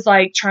she was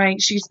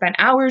she spent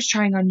hours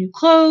trying on new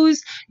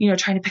clothes,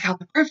 trying to pick out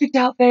the perfect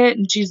outfit,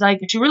 and she's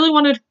she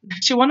wanted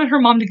her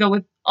mom to go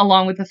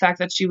along with the fact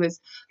that she was,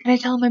 can I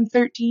tell him I'm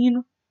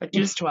 13? But she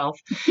was 12.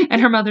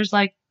 And her mother's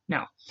like,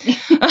 no.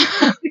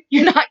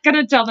 You're not going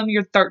to tell them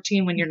you're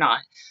 13 when you're not.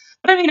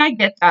 But I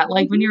get that.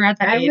 When you're at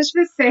that age. I was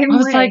the same I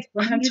was way.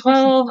 I'm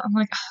 12. I'm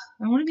I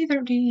want to be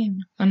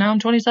 13. And now I'm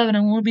 27. I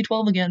want to be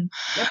 12 again.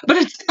 Yep. But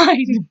it's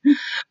fine.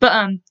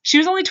 But she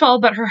was only 12,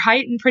 but her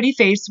height and pretty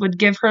face would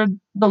give her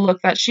the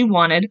look that she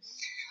wanted.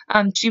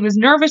 She was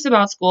nervous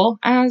about school,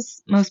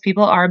 as most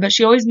people are, but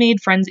she always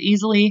made friends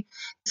easily.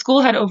 The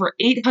school had over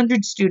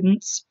 800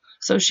 students.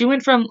 So she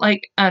went from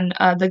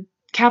the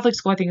Catholic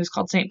school, I think it was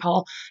called St.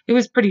 Paul. It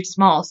was pretty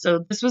small.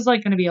 So this was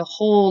going to be a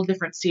whole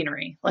different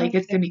scenery.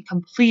 It's going to be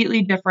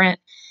completely different.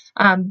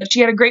 But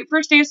she had a great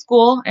first day of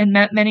school and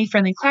met many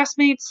friendly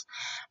classmates.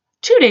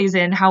 2 days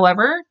in,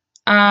 however,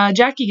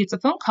 Jackie gets a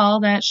phone call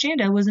that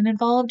Shanda wasn't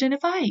involved in a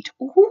fight.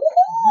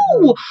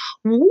 Ooh,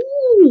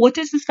 what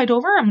is this fight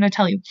over? I'm going to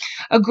tell you.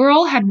 A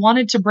girl had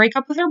wanted to break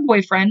up with her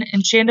boyfriend,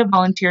 and Shanda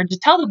volunteered to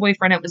tell the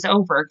boyfriend it was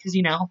over, because,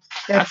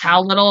 that's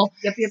how little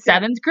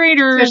seventh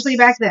graders. Especially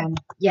back then.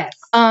 Yes.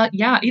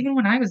 Yeah, even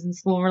when I was in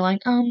school, we're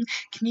like, can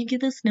you give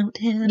this note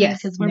to him?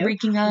 Yes. Because we're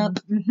breaking up.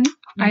 Mm-hmm.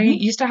 I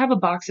used to have a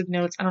box of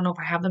notes. I don't know if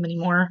I have them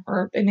anymore,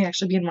 or it may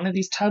actually be in one of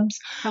these tubs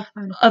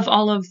of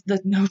all of the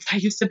notes I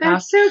used to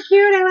pass. That's so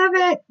cute. I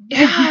love it.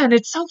 Yeah, and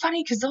it's so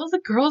funny because all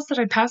the girls that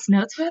I passed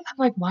notes with, I'm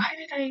like, why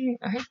did I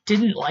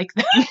didn't like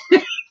them.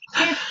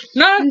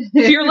 No,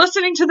 if you're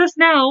listening to this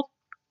now,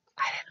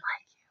 I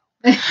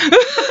didn't like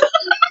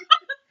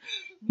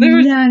you.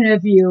 None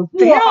of you.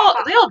 They all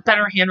have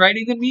better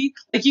handwriting than me.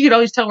 You could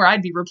always tell where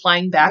I'd be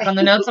replying back on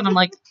the notes, and I'm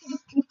like,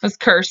 that's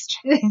cursed.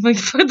 I'm like,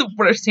 the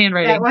worst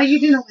handwriting. Is that why you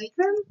didn't like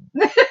them?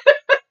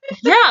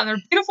 Yeah, they're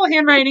beautiful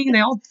handwriting, and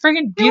they all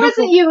friggin' beautiful. It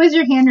wasn't you, it was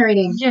your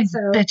handwriting. Yeah,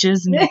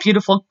 bitches, and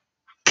beautiful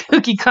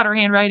cookie cutter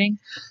handwriting.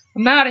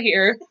 I'm out of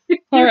here.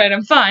 All right,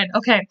 I'm fine.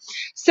 Okay.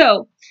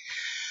 So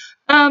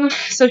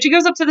she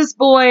goes up to this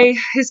boy.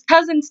 His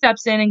cousin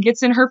steps in and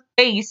gets in her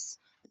face.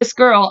 This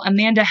girl,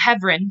 Amanda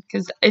Hevrin,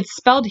 because it's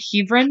spelled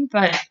Hevrin,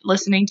 but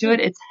listening to it,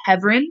 it's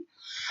Hevrin,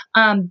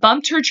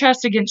 bumped her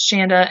chest against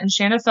Shanda, and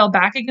Shanda fell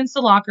back against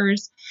the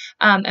lockers.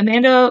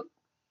 Amanda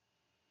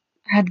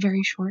Had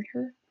very short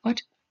hair.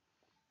 What?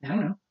 I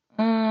don't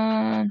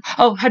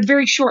know. Had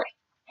very short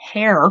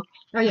hair.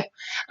 Oh, yeah.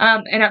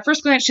 And at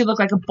first glance, she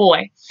looked like a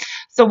boy.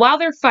 So while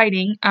they're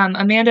fighting,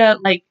 Amanda,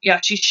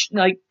 she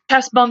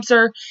chest bumps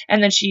her,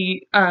 and then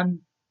she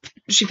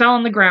fell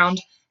on the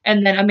ground,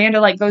 and then Amanda,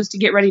 goes to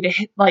get ready to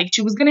hit,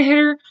 she was gonna hit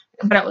her,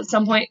 but at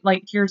some point,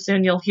 here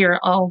soon, you'll hear,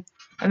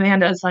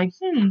 Amanda's like,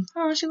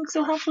 she looks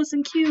so helpless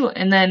and cute,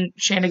 and then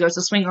Shanda goes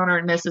to swing on her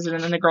and misses, and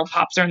then the girl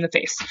pops her in the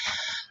face.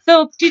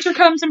 So teacher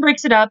comes and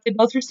breaks it up. They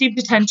both receive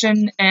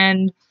detention,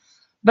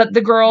 but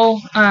the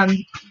girl,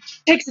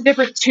 takes a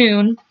different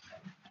tune.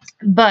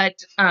 But,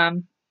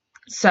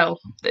 so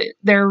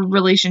their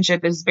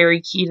relationship is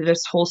very key to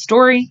this whole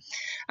story.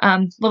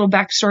 Little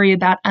backstory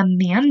about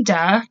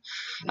Amanda.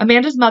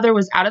 Amanda's mother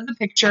was out of the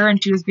picture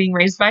and she was being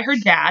raised by her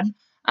dad.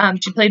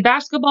 She played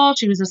basketball.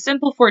 She was a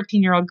simple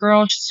 14-year-old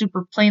girl. She's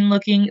super plain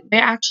looking. They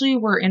actually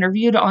were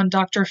interviewed on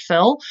Dr.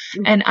 Phil,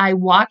 and I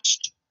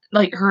watched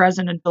her as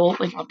an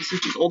adult. Obviously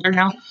she's older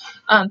now.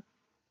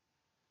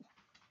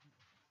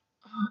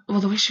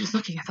 The way she was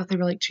looking, I thought they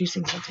were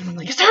chasing something. I'm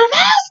like, is there a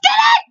mouse?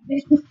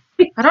 Get it!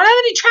 I don't have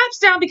any traps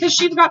down because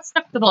she got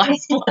stuck to the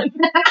last one.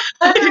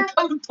 I had to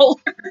come and pull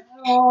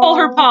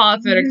her paw off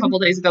it a couple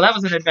days ago. That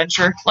was an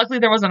adventure. Luckily,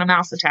 there wasn't a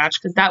mouse attached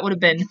because that would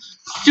have been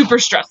super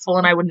stressful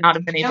and I would not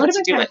have been able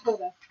to do it.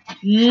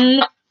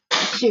 No.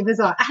 She was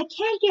all, I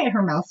can't get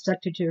her mouth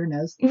stuck to her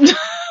nose. Oh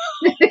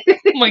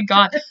my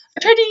god. I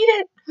tried to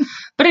eat it.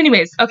 But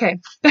anyways, okay.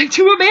 Back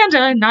to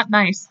Amanda. Not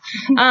nice.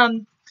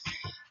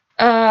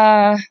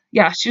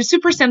 She was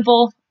super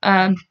simple.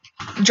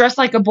 Dressed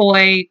like a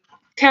boy.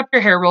 Kept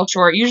her hair real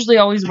short, usually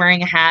always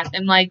wearing a hat,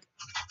 and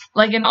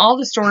in all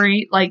the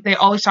story, they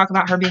always talk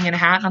about her being in a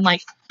hat, and I'm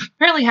like,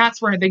 apparently hats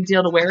weren't a big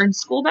deal to wear in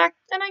school back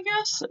then, I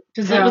guess,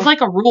 because it was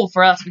a rule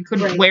for us. We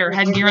couldn't wear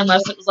headgear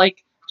unless it was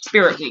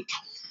Spirit Week.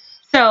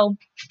 So,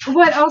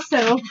 but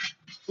also,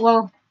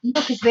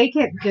 because they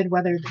get good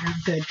weather, they're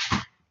good.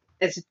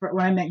 That's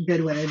when I meant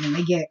good weather, then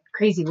they get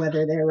crazy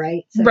weather there,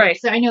 right? So, right.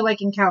 So I know,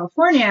 in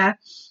California,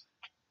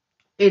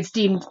 it's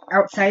deemed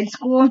outside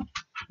school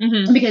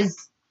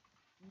because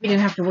we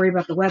didn't have to worry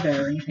about the weather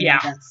or anything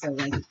like that. So,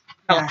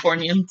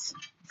 Californians.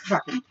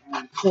 Fucking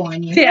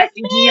Californians. Yeah.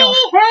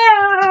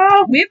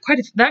 We have quite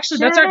a few. Actually,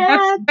 that's our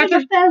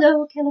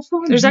fellow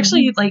Californians. There's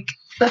actually,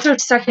 that's our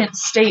second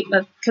state,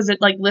 because it,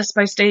 lists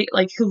by state,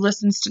 who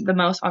listens to the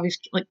most.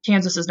 Obviously,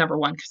 Kansas is number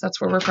 1, because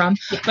that's where we're from.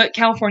 Yeah. But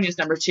California is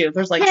number 2.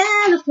 There's,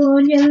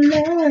 California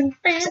love.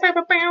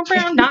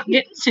 Not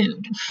getting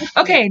sued.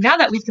 Okay, now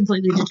that we've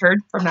completely deterred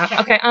from that.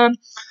 Okay,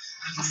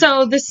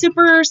 so the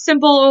super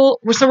simple,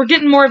 so we're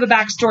getting more of a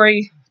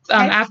backstory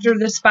after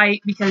this fight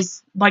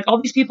because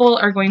all these people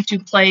are going to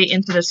play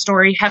into the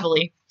story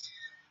heavily.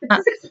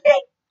 This is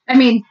exciting. I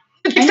mean,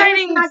 it's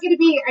exciting. It's not going to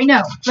be, I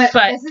know, but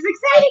this is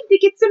exciting to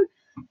get some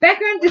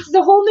background. This is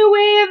a whole new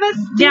way of us.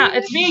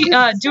 It's me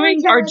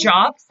doing our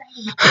job.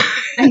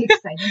 I'm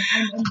excited.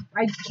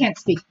 I can't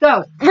speak.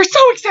 Go. We're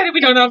so excited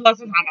we don't know about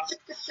this.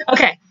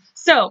 Okay,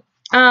 so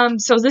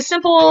this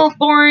simple,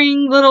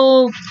 boring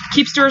little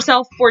keeps to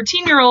herself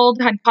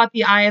 14-year-old had caught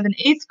the eye of an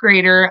 8th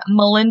grader,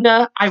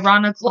 Melinda,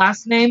 ironic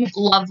last name,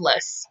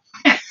 Loveless.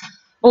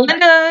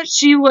 Melinda,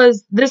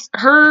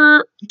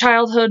 her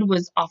childhood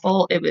was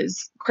awful. It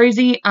was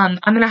crazy. I'm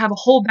going to have a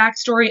whole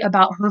backstory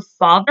about her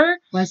father.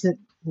 Was it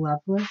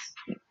Loveless?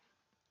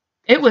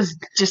 It was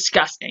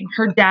disgusting.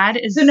 Her dad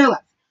is... So no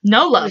love.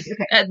 No love.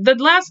 Okay. The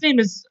last name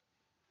is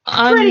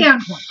pretty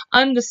on point.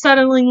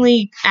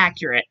 Unsettlingly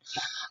accurate.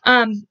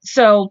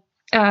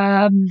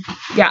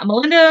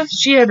 Melinda,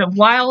 she had a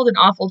wild and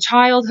awful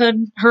childhood.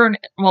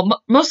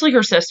 Mostly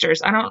her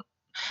sisters.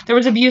 There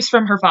was abuse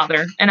from her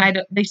father,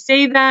 and they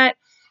say that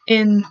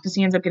because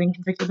he ends up getting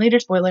convicted later,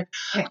 spoiler.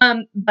 Okay.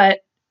 But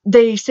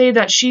they say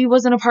that she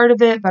wasn't a part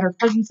of it, but her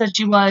cousin said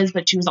she was,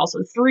 but she was also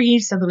 3,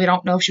 so that we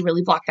don't know if she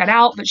really blocked that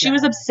out, but she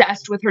was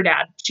obsessed with her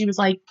dad. She was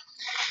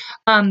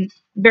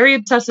very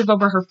obsessive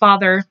over her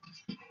father.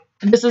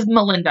 This is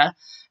Melinda.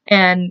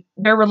 And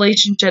their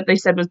relationship, they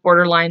said, was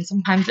borderline.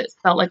 Sometimes it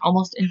felt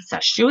almost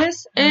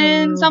incestuous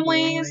in some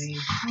ways.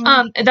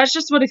 That's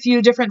just what a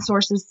few different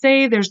sources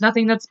say. There's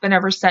nothing that's been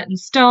ever set in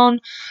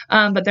stone.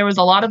 But there was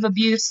a lot of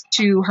abuse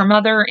to her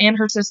mother and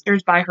her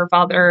sisters by her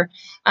father.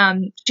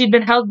 She'd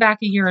been held back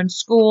a year in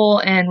school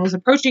and was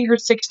approaching her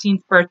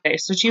 16th birthday.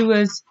 So she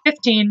was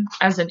 15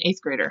 as an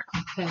 8th grader.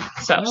 Okay.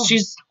 So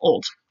she's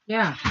old.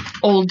 Yeah.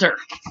 Older.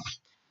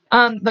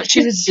 But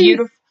she was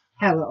beautiful.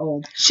 Hella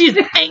old. She's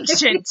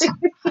ancient.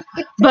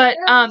 But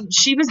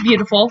she was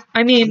beautiful.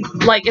 I mean,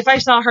 if I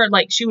saw her,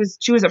 she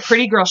was a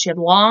pretty girl. She had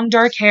long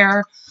dark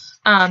hair.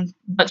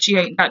 But she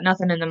ain't got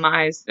nothing in them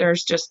eyes. There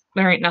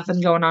ain't nothing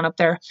going on up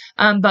there.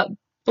 But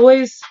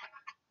boys,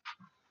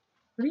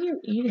 what are you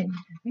eating?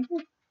 I think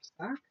it's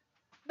stock.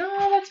 No,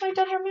 that's my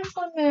Dunder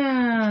Mifflin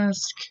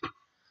mask.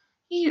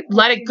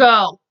 Let it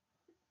go.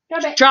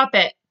 Drop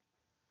it.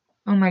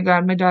 Oh my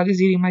god, my dog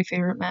is eating my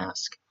favorite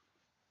mask.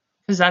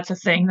 Because that's a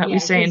thing that we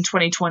say in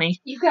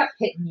 2020. You got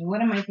pit in you.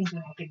 What am I thinking?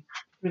 I could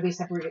really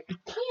separate it. You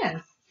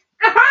can.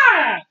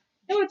 Aha!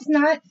 No, it's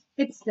not.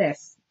 It's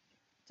this.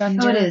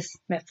 Dunder Oh, it is.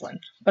 Mifflin.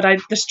 But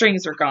the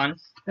strings are gone.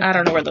 I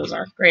don't know where those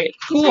are. Great.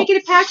 You Cool. should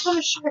get a patch on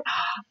a shirt.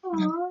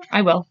 Aw.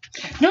 I will.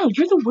 No,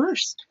 you're the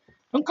worst.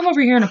 Don't come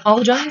over here and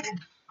apologize.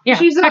 Yeah.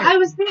 I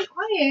was being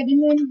quiet,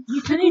 and then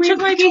you took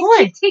my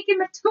toy. Taking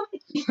my toy.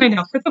 I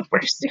know, we're the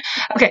worst.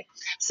 Okay,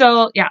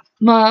 so yeah,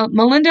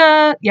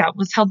 Melinda,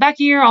 was held back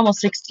a year, almost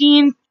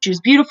 16. She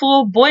was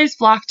beautiful. Boys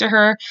flocked to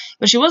her,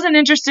 but she wasn't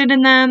interested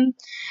in them,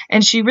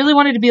 and she really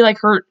wanted to be like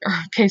her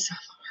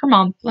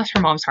mom. Bless her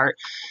mom's heart.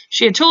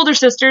 She had two older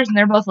sisters, and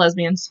they're both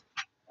lesbians.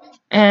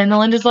 And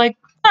Melinda's like,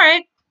 all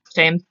right,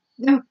 same.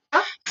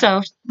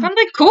 So I'm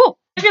like, cool,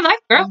 live your life,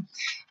 girl.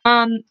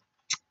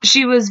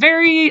 She was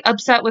very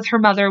upset with her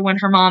mother when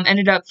her mom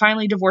ended up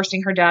finally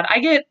divorcing her dad.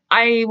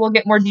 I will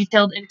get more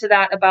detailed into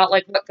that about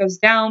like what goes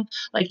down.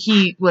 Like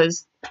he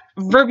was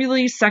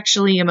verbally,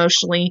 sexually,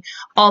 emotionally,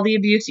 all the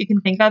abuse you can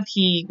think of,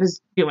 he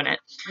was doing it.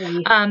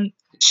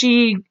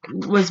 She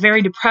was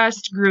very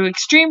depressed, grew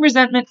extreme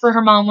resentment for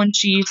her mom when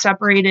she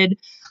separated.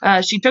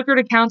 She took her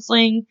to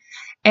counseling,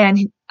 and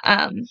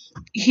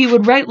he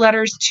would write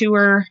letters to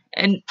her,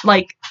 and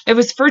like it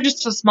was for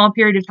just a small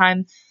period of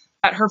time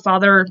that her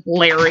father,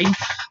 Larry,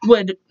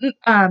 would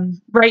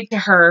write to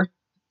her,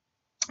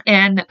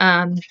 and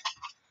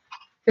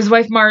his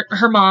wife,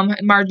 her mom,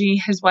 Margie,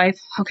 his wife,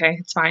 okay,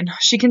 it's fine.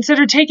 She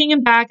considered taking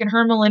him back, and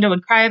her and Melinda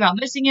would cry about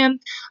missing him.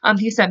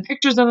 He sent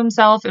pictures of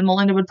himself, and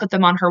Melinda would put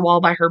them on her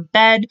wall by her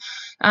bed.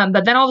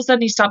 But then all of a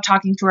sudden, he stopped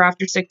talking to her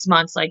after 6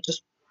 months, like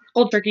just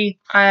cold turkey.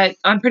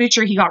 I'm pretty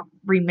sure he got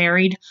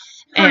remarried.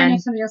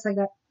 And somebody else like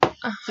that.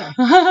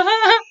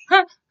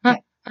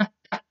 Sorry.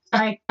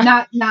 Sorry.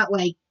 Not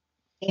like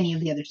any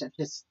of the other stuff,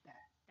 just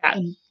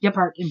that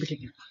part in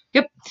particular.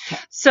 Yep.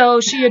 Okay.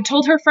 So she had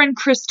told her friend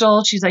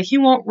Crystal, she's like, he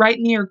won't write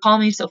me or call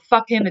me, so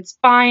fuck him, it's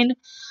fine.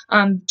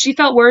 She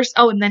felt worse.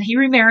 Oh, and then he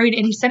remarried,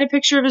 and he sent a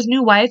picture of his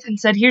new wife and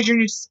said, here's your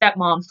new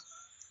stepmom.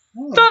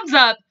 Oh. Thumbs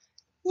up.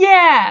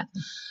 Yeah.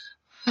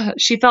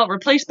 She felt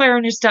replaced by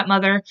her new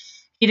stepmother.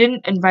 He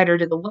didn't invite her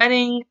to the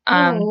wedding.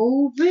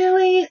 Oh,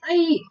 really?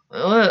 Yeah.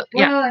 Well,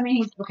 I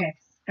mean, okay.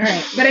 All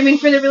right. But I mean,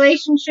 for the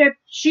relationship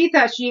she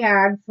thought she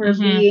had for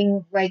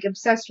being like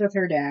obsessed with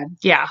her dad.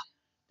 Yeah.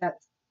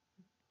 That's.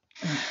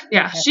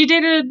 Yeah. Okay. She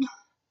dated.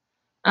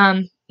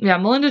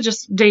 Melinda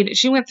just dated.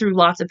 She went through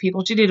lots of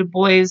people. She dated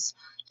boys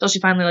until she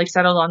finally like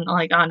settled on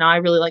like, oh no, I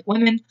really like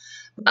women.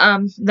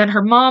 Then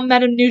her mom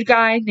met a nude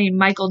guy named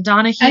Michael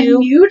Donahue. A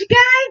nude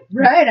guy?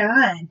 Right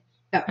on.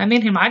 Oh. I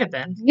mean, he might have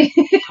been.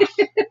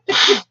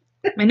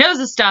 My nose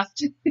is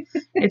stuffed.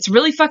 It's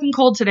really fucking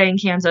cold today in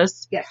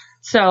Kansas. Yes.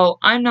 So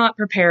I'm not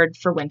prepared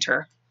for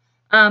winter.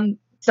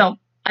 So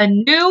a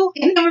new.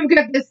 And then we've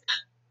got this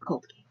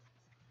cold case.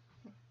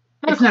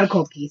 It's not a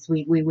cold case.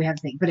 We have a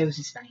thing, but it was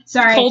just funny.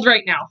 Sorry. It's cold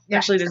right now. Yeah.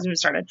 Actually, it hasn't even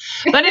started.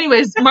 But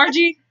anyways,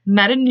 Margie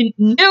met a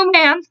new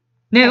man.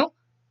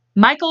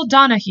 Michael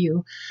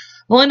Donahue.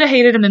 Melinda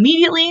hated him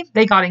immediately.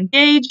 They got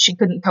engaged. She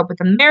couldn't cope with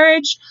the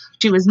marriage.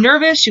 She was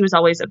nervous. She was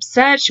always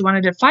upset. She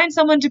wanted to find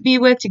someone to be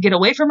with, to get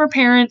away from her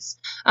parents.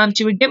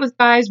 She would get with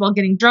guys while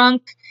getting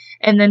drunk.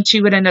 And then she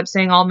would end up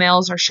saying all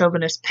males are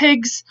chauvinist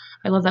pigs.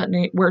 I love that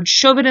word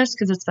chauvinist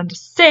because it's fun to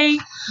say.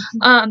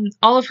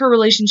 All of her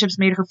relationships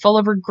made her full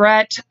of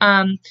regret.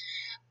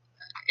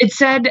 It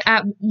said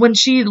when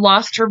she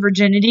lost her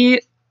virginity,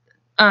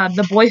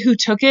 the boy who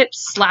took it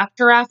slapped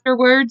her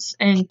afterwards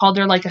and called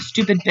her like a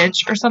stupid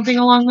bitch or something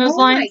along those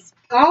lines.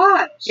 Oh my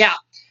gosh. Yeah.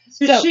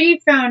 So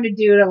she found a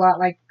dude a lot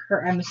like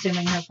her, I'm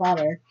assuming her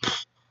father.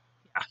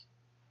 Yeah.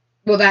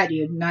 Well, that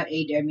dude, not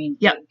a dude. I mean,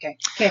 yeah. Okay.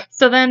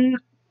 So then,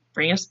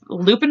 bring us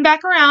looping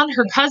back around,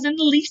 her cousin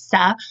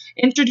Lisa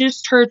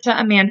introduced her to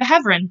Amanda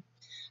Heverin.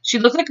 She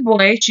looked like a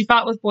boy. She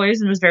fought with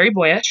boys and was very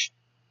boyish.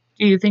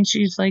 Do you think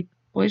she's like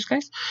boyish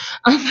guys?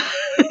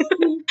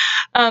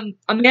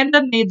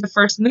 Amanda made the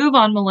first move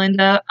on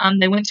Melinda.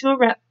 They went to a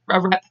rep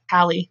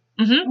rally.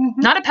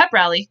 Not a pep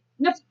rally.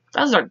 Nope.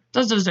 Those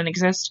doesn't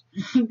exist.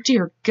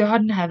 Dear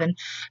God in heaven.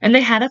 And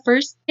they had a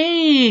first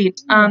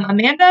date.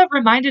 Amanda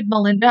reminded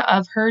Melinda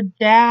of her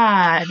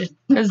dad.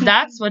 Because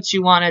that's what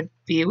you want to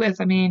be with.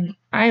 I mean,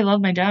 I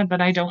love my dad, but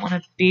I don't want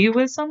to be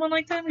with someone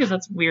like that because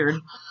that's weird.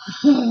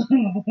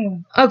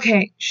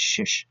 Okay.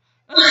 Shush.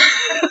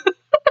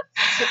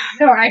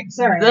 No, I'm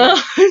sorry.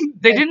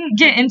 They didn't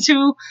get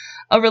into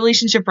a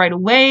relationship right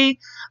away.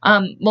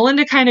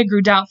 Melinda kind of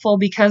grew doubtful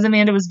because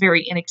Amanda was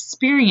very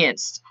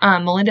inexperienced.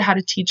 Melinda had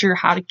to teach her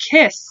how to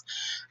kiss.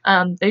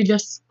 They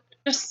just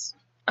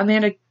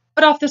Amanda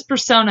put off this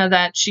persona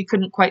that she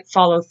couldn't quite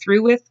follow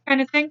through with,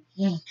 kind of thing.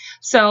 Yeah.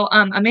 So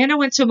Amanda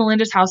went to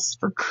Melinda's house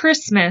for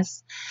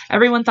Christmas.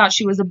 Everyone thought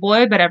she was a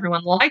boy, but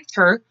everyone liked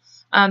her.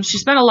 She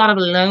spent a lot of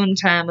alone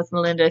time with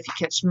Melinda, if you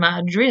catch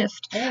my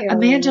drift. Hey,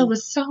 Amanda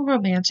was so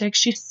romantic.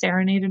 She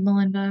serenaded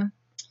Melinda.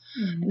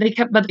 They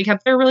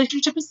kept their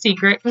relationship a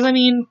secret because, I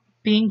mean,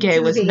 being gay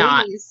was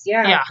not.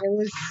 Yeah. It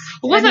was.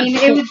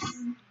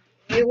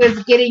 It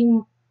was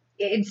getting.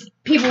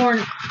 People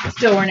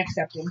still weren't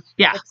accepting.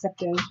 Yeah.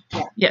 Accepting.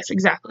 Yeah. Yes,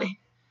 exactly.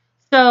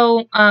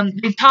 So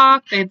they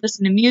talked, they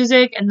listened to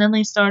music, and then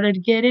they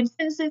started getting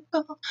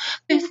physical.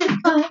 They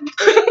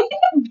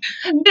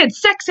had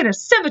sex in a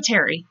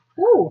cemetery.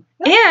 Ooh.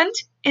 And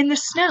in the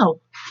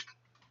snow.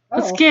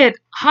 Let's Oh. get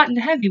hot and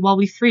heavy while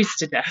we freeze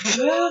to death.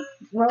 Well,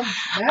 that's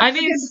I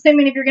mean, a good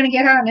statement if you're going to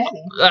get hot and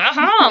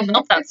heavy.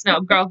 Melt that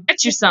snow, girl.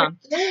 Get you some.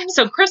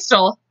 So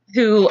Crystal,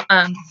 who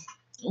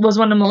was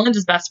one of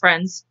Melinda's best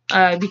friends,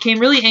 became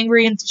really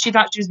angry, and she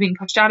thought she was being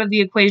pushed out of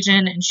the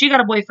equation, and she got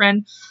a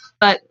boyfriend,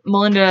 but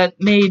Melinda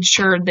made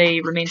sure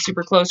they remained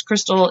super close.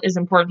 Crystal is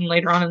important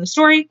later on in the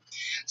story.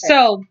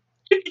 So,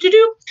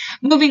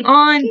 moving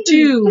on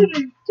to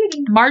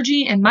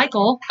Margie and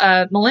Michael,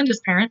 Melinda's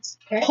parents.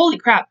 Okay. Holy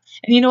crap.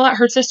 And you know what?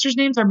 Her sisters'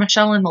 names are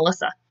Michelle and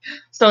Melissa.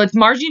 So it's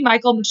Margie,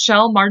 Michael,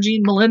 Michelle, Margie,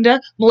 Melinda,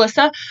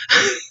 Melissa.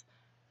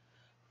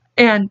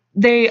 And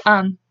they,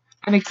 I'm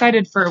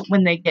excited for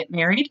when they get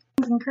married.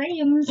 And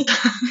crayons.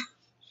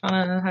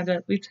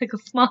 We took a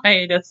small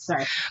hiatus.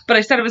 Sorry. But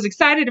I said I was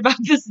excited about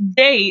this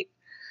date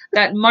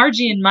that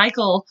Margie and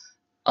Michael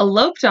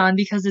eloped on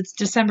because it's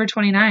December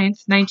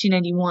 29th,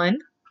 1991.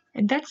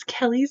 And that's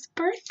Kelly's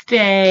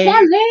birthday.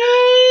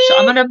 Kelly! So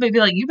I'm going to be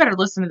like, you better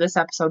listen to this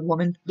episode,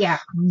 woman. Yeah,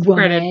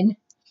 Granted, woman.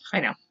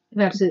 I know.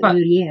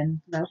 Absolutely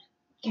in love.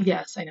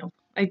 Yes, I know.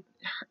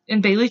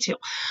 And Bailey too.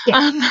 Yeah.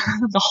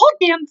 The whole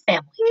damn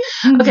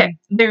family. Okay,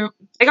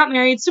 they got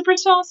married. Super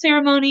small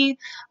ceremony.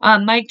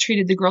 Mike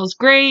treated the girls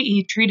great.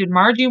 He treated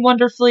Margie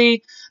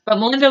wonderfully. But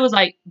Melinda was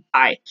like,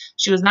 bye.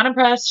 She was not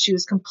impressed. She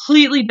was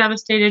completely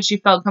devastated. She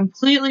felt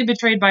completely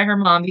betrayed by her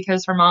mom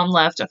because her mom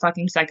left a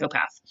fucking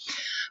psychopath.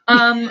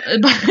 How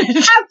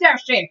dare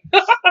she?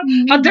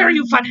 How dare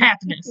you find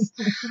happiness?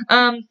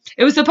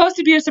 It was supposed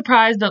to be a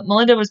surprise, but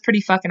Melinda was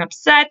pretty fucking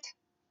upset.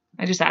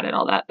 I just added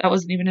all that. That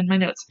wasn't even in my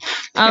notes.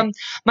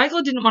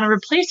 Michael didn't want to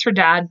replace her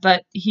dad,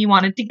 but he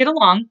wanted to get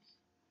along.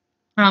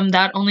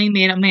 That only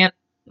made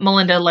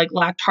Melinda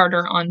lacked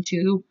harder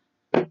onto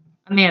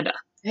Amanda.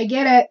 I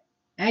get it.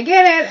 I'm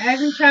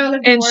a child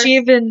of divorce. And she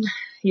even,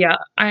 yeah,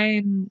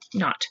 I'm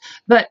not,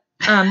 but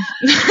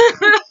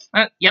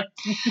yep,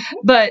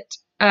 but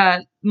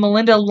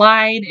Melinda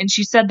lied, and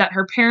she said that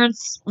her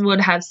parents would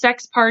have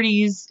sex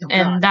parties,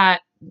 and that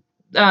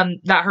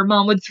her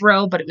mom would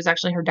throw, but it was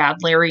actually her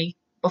dad, Larry,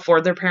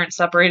 before their parents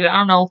separated. I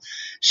don't know.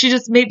 She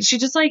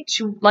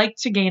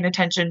liked to gain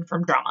attention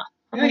from drama.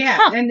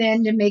 And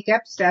then to make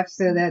up stuff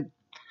so that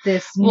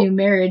this new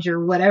marriage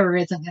or whatever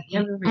isn't going to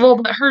ever be.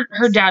 Well, but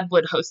her dad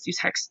would host these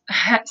sex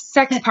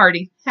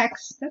party.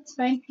 Hex. That's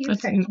fine.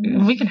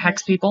 We can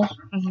hex people.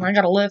 I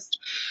got a list.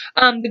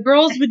 The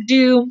girls would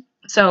do,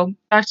 so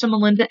back to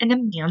Melinda and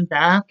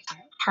Amanda.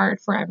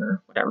 Hard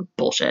forever. Whatever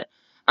bullshit.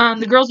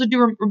 The girls would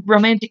do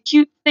romantic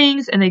cute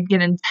things, and they'd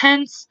get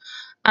intense.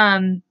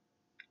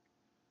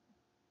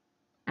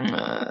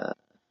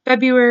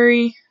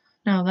 February.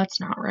 No, that's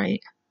not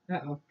right.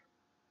 Uh-oh.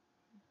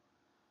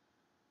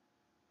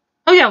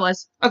 Oh, yeah, it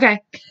was. Okay.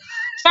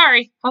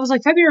 Sorry. I was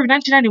like, February of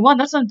 1991.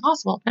 That's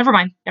impossible. Never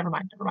mind.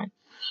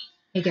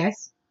 Hey,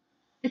 guys.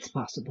 It's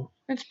possible.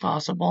 It's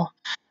possible.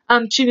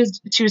 She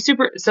was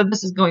super, so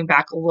this is going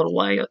back a little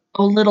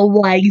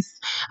ways.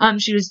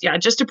 She was,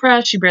 just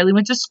depressed. She barely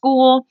went to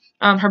school.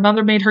 Her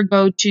mother made her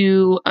go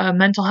to a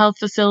mental health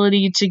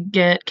facility to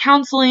get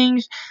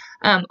counseling.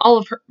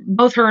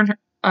 Both her and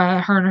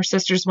her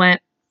sisters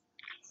went.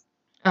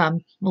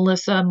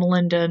 Melissa,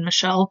 Melinda, and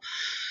Michelle.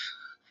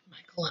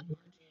 Michael and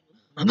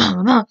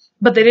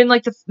but they didn't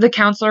like the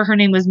counselor. Her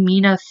name was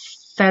Mina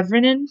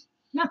Fevrinin.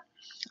 No.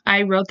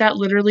 I wrote that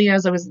literally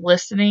as I was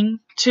listening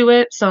to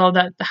it, so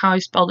that how I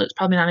spelled it's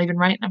probably not even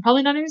right, and I'm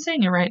probably not even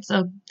saying it right.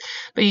 So,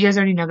 but you guys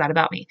already know that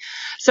about me.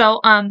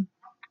 So,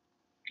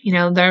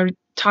 they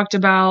talked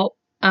about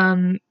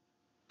her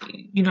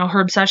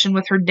obsession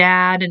with her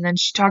dad, and then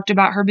she talked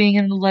about her being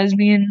in a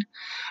lesbian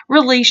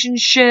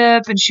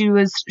relationship, and she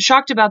was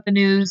shocked about the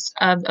news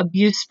of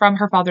abuse from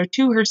her father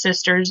to her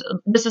sisters.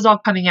 This is all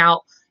coming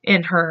out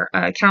in her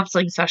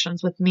counseling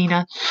sessions with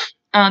Mina.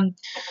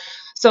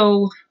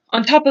 So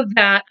on top of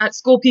that, at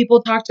school,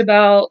 people talked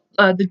about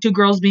the two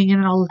girls being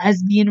in a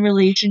lesbian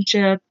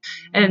relationship,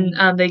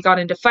 and they got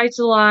into fights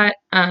a lot.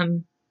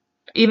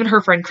 Even her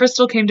friend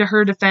Crystal came to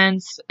her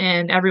defense,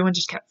 and everyone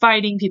just kept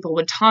fighting. People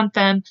would taunt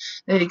them.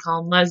 They'd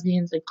call them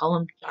lesbians. They'd call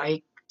them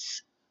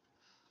dykes,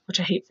 which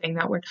I hate saying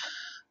that word.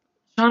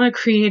 Shauna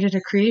created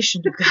a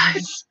creation, you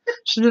guys.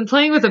 She's been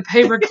playing with a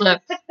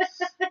paperclip,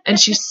 and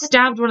she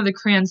stabbed one of the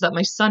crayons that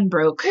my son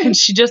broke, and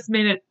she just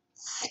made it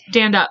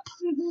stand up.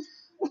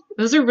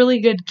 Those are really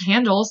good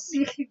candles.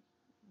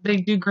 They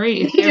do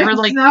great. If you ever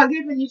smell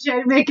good when you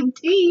try to make them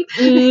tea.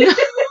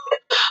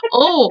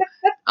 Oh,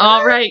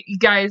 all right, you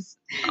guys.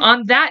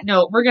 On that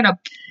note, we're gonna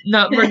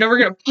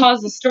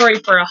pause the story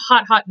for a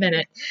hot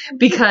minute,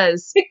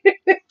 because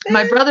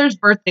my brother's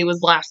birthday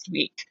was last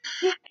week,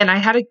 and I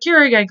had a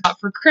Keurig I got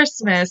for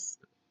Christmas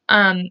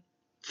from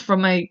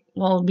my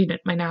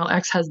now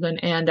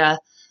ex-husband, and I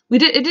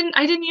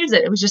didn't use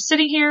it. It was just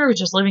sitting here. It was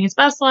just living its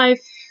best life.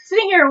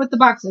 sitting here with the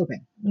box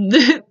open.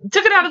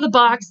 Took it out of the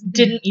box,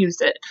 didn't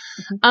use it.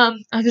 I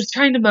was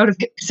trying to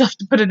motivate myself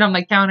to put it on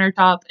my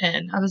countertop,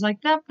 and I was like,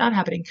 nope, not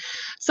happening.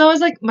 So I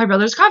was like, my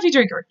brother's a coffee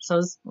drinker.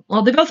 So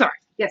they both are.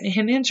 Yes.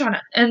 Him and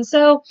Shanda. And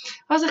so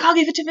I was like, I'll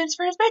give it to Vince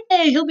for his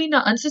birthday. He'll be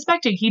not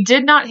unsuspecting. He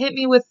did not hit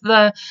me with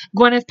the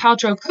Gwyneth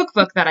Paltrow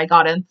cookbook that I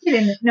got him. He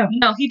didn't.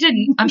 No, he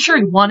didn't. I'm sure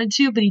he wanted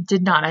to, but he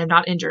did not. I am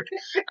not injured.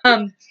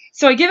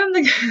 So I give him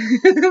the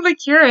the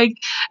Keurig,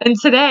 and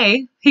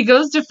today he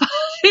goes to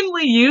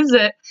finally use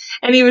it,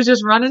 and he was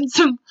just running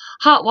some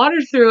hot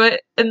water through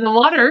it, and the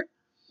water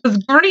was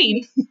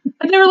green.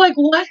 And they were like,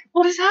 "What?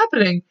 What is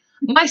happening?"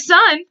 My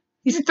son,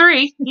 he's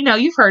 3. You know,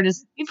 you've heard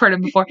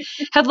him before.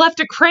 Had left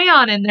a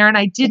crayon in there, and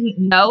I didn't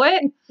know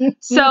it,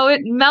 so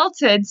it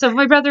melted. So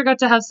my brother got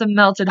to have some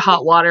melted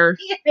hot water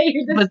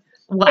with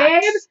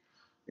wax.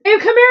 Babe,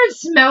 come here and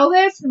smell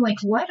this. I'm like,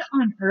 what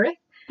on earth?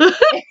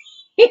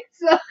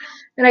 So,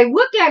 and I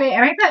look at it,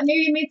 and I thought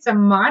maybe you made some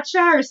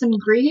matcha or some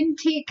green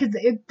tea, because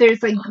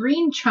there's like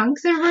green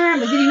chunks everywhere. I'm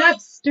like, did you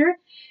not stir?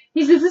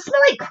 He says, does it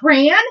smell like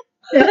crayon?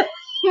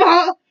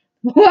 Well,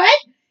 what?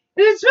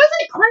 It smells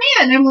like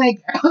crayon. I'm like,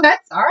 oh,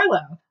 that's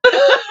Arlo.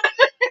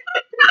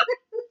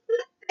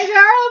 Arlo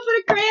put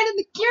a crayon in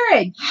the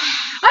Keurig.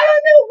 I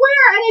don't know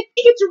where, and I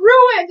think it's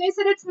ruined. I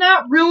said, it's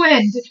not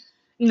ruined.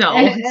 No,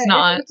 it's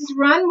not. Just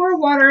run more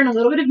water and a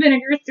little bit of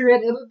vinegar through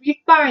it. It'll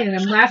be fine. And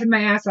I'm laughing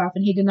my ass off,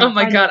 and he did not. Oh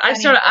my God.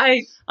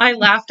 I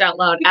laughed out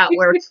loud at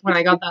work when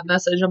I got that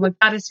message. I'm like,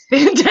 that is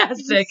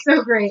fantastic.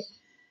 So great.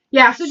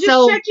 Yeah, so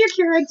just check your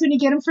Keurigs when you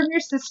get them from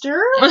your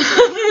sister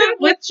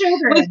with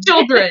children. With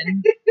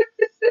children.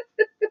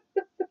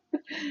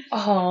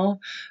 Oh,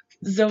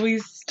 Zoe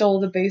stole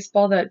the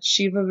baseball that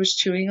Shiva was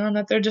chewing on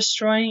that they're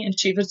destroying, and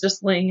Shiva's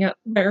just laying up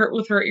there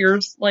with her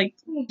ears like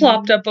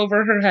plopped up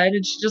over her head,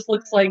 and she just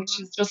looks like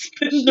she's just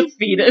been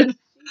defeated.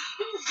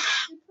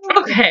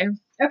 Okay,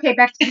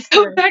 back to the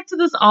story. Back to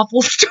this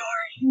awful story.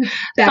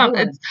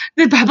 Babylon.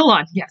 It's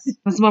Babylon, yes.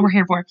 That's what we're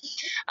here for.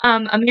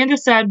 Amanda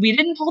said, we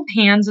didn't hold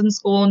hands in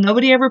school.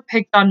 Nobody ever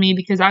picked on me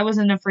because I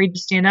wasn't afraid to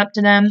stand up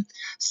to them.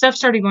 Stuff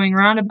started going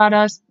around about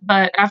us,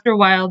 but after a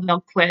while,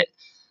 they'll quit.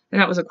 And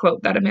that was a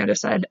quote that Amanda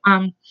said.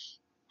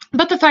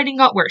 But the fighting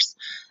got worse.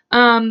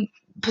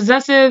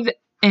 Possessive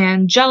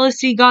and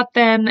jealousy got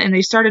them, and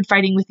they started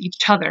fighting with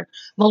each other.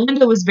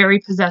 Melinda was very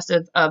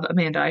possessive of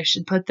Amanda, I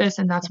should put this,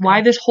 and that's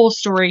why this whole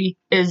story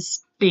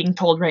is being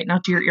told right now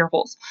to your ear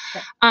holes.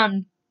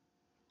 Okay.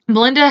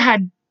 Melinda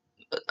had,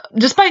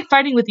 despite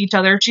fighting with each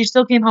other, she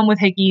still came home with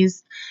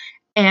hickeys,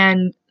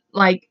 and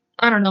like,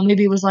 I don't know,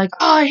 maybe it was like,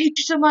 oh, I hate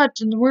you so much,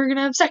 and we're going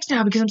to have sex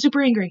now because I'm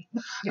super angry.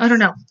 Yes. I don't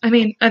know. I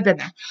mean, I've been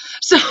there.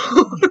 So, she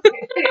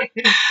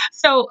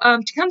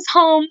comes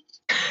home.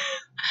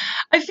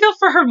 I feel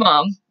for her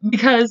mom,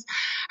 because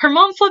her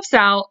mom flips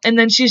out, and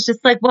then she's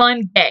just like, well,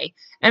 I'm gay.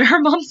 And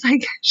her mom's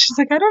like, she's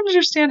like, I don't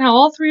understand how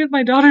all 3 of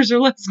my daughters are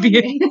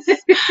lesbians.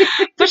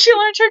 But she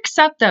learned to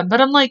accept them.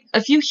 But I'm like,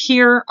 if you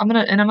hear, I'm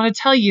going to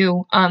tell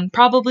you,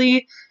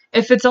 probably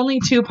if it's only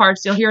 2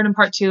 parts, you'll hear it in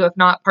part 2, if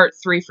not part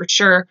 3 for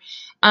sure.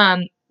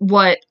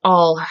 What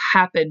all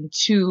happened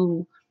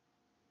to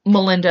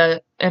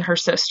Melinda and her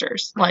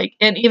sisters, like,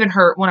 and even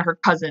one of her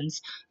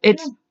cousins.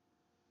 It's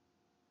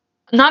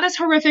not as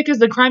horrific as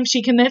the crime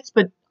she commits,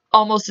 but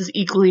almost as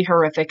equally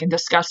horrific and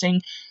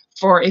disgusting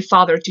for a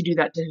father to do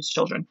that to his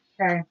children.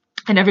 Okay.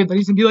 And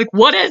everybody's gonna be like,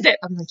 what is it?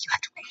 I'm like, you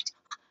have to wait.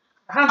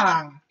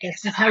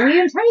 This is how we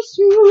entice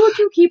you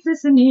to keep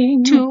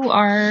listening to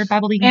our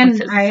babbling and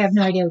voices. I have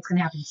no idea what's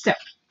gonna happen. So,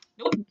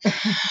 nope.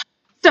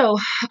 So,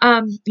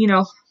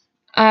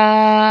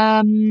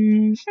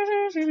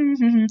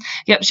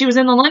 yep, she was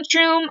in the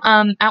lunchroom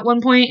at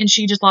one point, and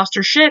she just lost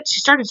her shit. She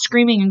started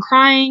screaming and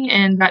crying,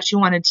 and that she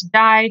wanted to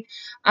die.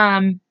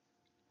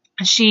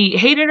 She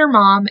hated her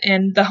mom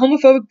and the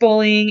homophobic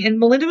bullying, and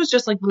Melinda was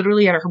just like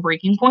literally at her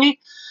breaking point.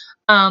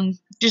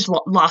 Just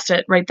lost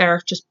it right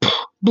there. Just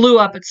blew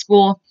up at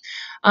school.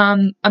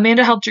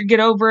 Amanda helped her get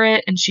over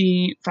it, and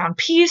she found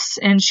peace,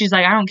 and she's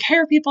like, I don't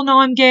care if people know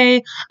I'm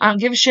gay. I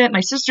don't give a shit. My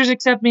sisters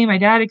accept me. My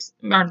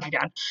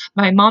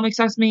mom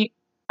accepts me.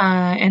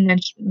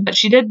 But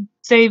she did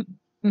say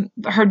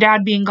her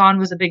dad being gone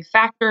was a big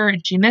factor,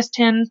 and she missed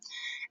him,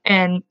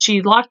 and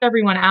she locked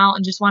everyone out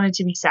and just wanted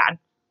to be sad.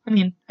 I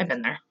mean, I've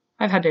been there.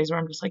 I've had days where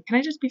I'm just like, can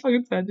I just be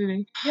fucking sad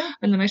today? Yeah.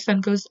 And then my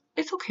son goes,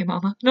 it's okay,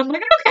 mama. And I'm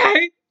like,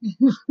 okay.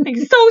 Like,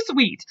 so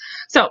sweet.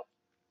 So,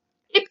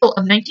 April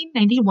of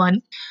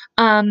 1991,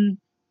 I'm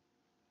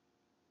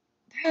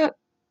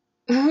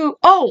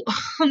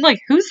like,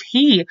 who's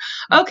he?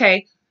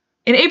 Okay.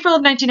 In April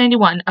of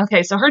 1991,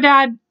 okay, so her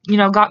dad,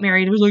 got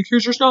married. He was like,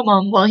 here's your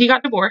stepmom. Well, he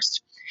got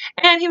divorced.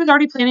 And he was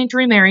already planning to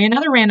remarry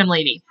another random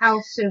lady. How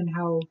soon?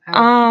 How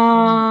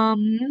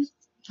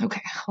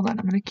okay, hold on.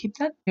 I'm going to keep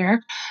that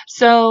there.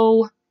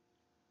 So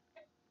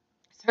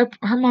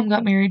her mom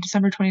got married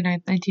December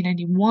 29th,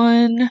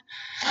 1991.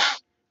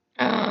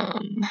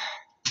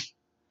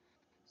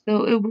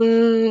 So it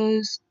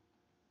was,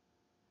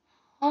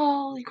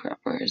 holy crap,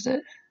 where is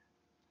it?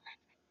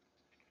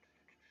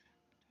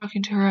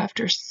 Talking to her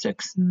after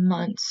 6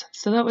 months.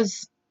 So that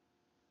was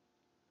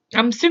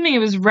I'm assuming it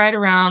was right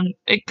around,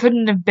 it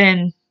couldn't have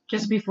been,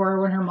 Just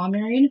before when her mom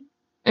married?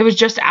 it was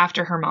just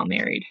after her mom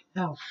married.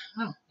 Oh.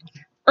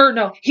 Or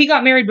no, he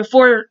got married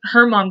before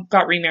her mom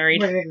got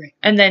remarried. Right.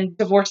 And then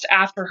divorced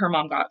after her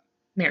mom got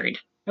married.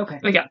 Okay.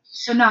 But yeah.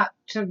 So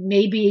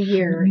maybe a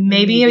year.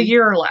 Maybe a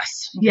year or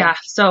less. Okay. Yeah.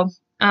 So,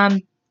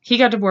 he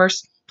got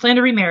divorced, planned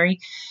to remarry.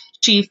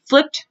 She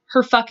flipped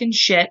her fucking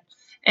shit,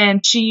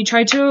 and she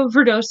tried to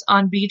overdose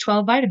on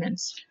B12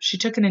 vitamins. She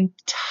took an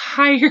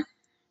entire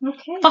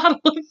bottle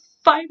of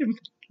vitamins.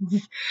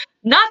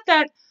 Not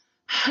that,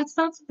 that's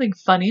not something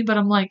funny, but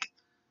I'm like,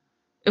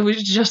 it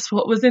was just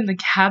what was in the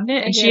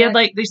cabinet, and she had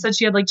they said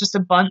she had just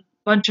a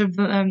bunch of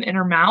them in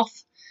her mouth.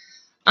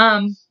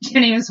 She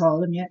didn't even swallow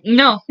them yet.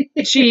 No,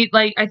 she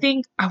I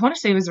want to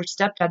say it was her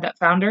stepdad that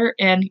found her,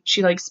 and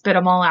she spit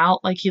them all out.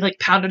 He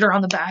pounded her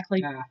on the back,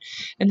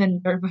 and then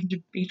there were a bunch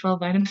of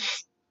B12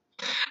 vitamins.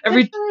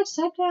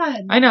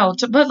 Stepdad. I know,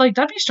 but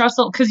that'd be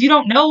stressful because you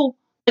don't know.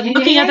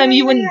 Looking at them,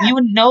 you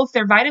wouldn't know if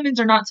they're vitamins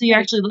or not, so you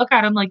actually look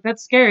at them.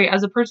 That's scary.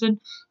 As a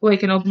person who I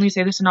can openly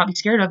say this and not be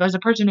scared of, as a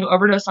person who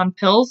overdosed on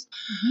pills,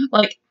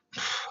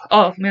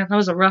 oh man, that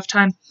was a rough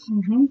time.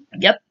 Mm-hmm.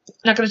 Yep,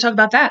 not going to talk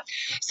about that.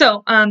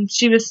 So,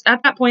 she was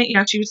at that point.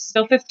 Yeah, she was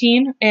still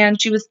 15,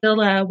 and she was still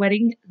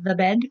wetting the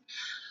bed.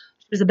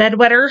 She was a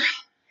bedwetter.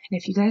 And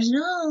if you guys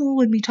know,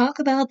 when we talk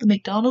about the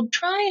McDonald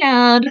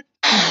triad,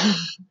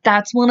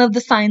 that's one of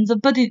the signs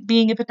of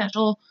being a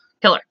potential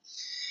killer.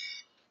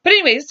 But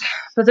anyways,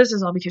 this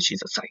is all because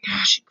she's a psycho.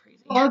 She's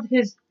crazy. All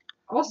because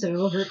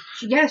also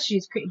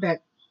she's crazy,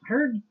 but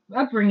her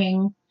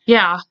upbringing.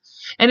 Yeah,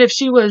 and if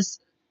she was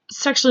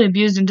sexually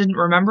abused and didn't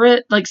remember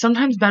it,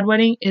 sometimes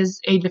bedwetting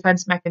is a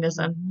defense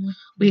mechanism. Mm-hmm.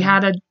 We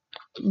had a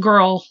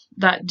girl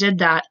that did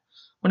that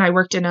when I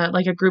worked in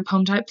a group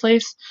home type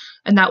place,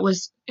 and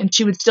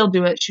she would still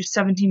do it. She was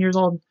 17 years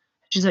old.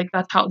 She's like,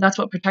 that's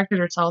what protected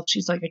herself.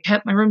 She's like, I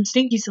kept my room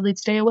stinky so they'd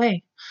stay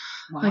away.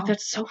 Wow.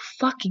 That's so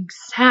fucking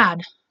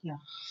sad. Yeah.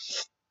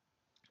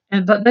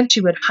 But then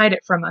she would hide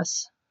it from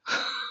us.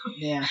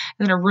 Yeah. And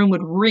then her room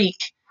would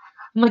reek.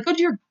 I'm like, go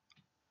do your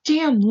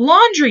damn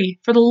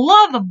laundry, for the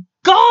love of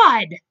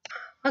God.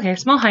 Okay,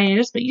 small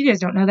hiatus, but you guys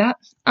don't know that.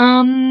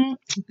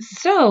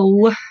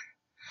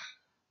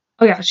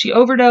 She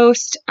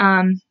overdosed.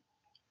 We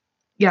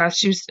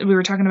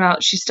were talking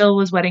about, she still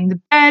was wetting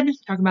the bed,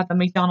 talking about the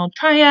McDonald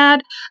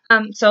triad.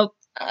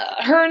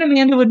 Her and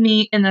Amanda would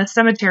meet in the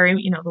cemetery,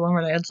 the one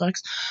where they had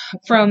sex,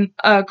 from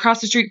across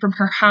the street from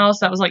her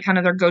house. That was kind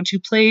of their go-to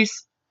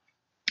place.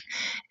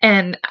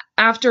 And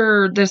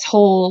after this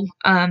whole,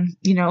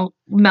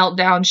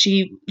 meltdown,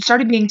 she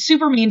started being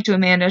super mean to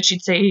Amanda.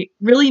 She'd say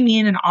really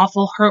mean and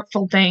awful,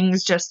 hurtful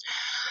things. Just,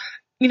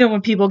 when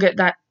people get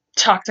that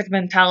toxic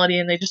mentality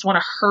and they just want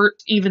to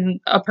hurt even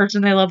a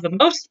person they love the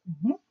most.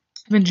 Mm-hmm.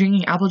 I've been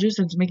drinking apple juice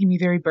and it's making me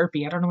very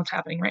burpy. I don't know what's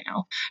happening right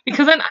now.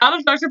 Because I'm out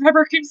of Dr.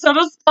 Pepper cream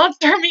soda,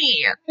 sponsor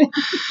me! Fine!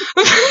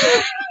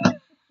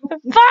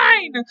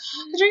 I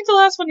drank the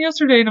last one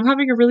yesterday and I'm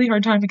having a really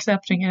hard time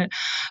accepting it.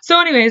 So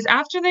anyways,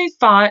 after they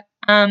fought,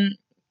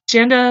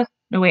 Shanda?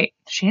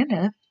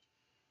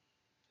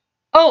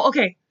 Oh,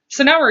 okay.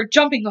 So now we're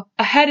jumping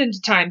ahead into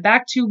time,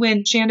 back to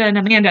when Shanda and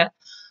Amanda,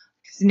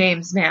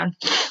 names, man.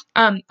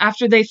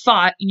 After they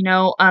fought, they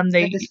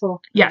at the school.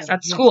 Yes,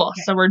 at school.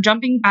 Okay. So we're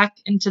jumping back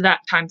into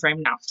that time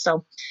frame now.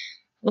 So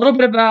a little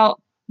bit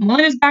about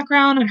Melinda's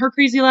background and her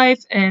crazy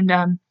life, and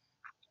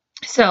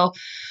so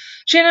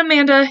Shanda and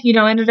Amanda,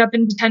 ended up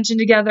in detention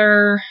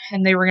together,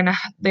 and they were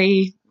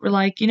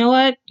like, you know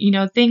what,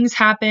 things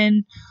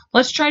happen.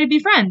 Let's try to be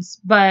friends.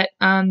 But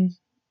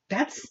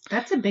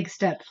that's a big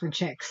step for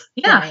chicks.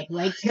 Yeah,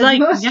 most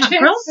chicks,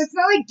 girls, it's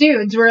not like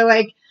dudes. We're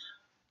like,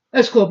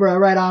 that's cool, bro.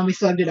 Right on. We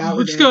slugged it out.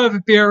 Let's go have a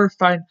beer. We're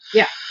fine.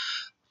 Yeah.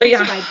 But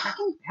yeah.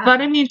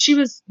 But I mean, she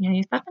was,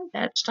 you fucking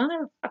bitch. Don't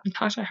ever fucking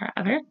talk to her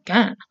ever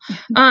again.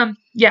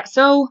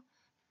 So,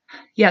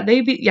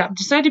 they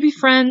decided to be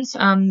friends.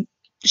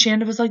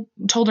 Shanda was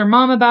told her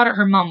mom about it.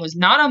 Her mom was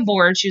not on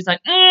board. She was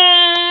like,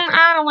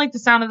 I don't like the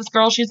sound of this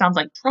girl. She sounds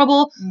like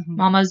trouble. Mm-hmm.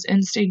 Mama's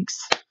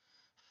instincts.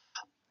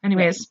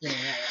 Anyways.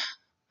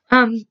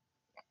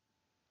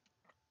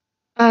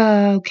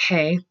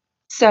 Okay.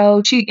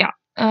 So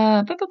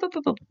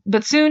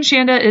but soon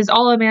Shanda is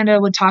all Amanda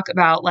would talk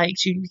about.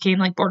 She became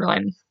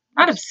borderline,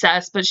 not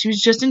obsessed, but she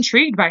was just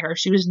intrigued by her.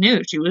 She was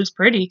new. She was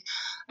pretty.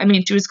 I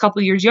mean, she was a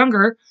couple years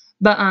younger,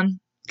 but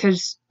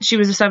because she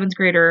was a 7th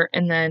grader,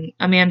 and then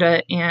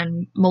Amanda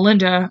and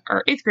Melinda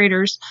are 8th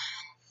graders.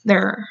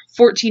 They're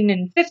 14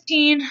 and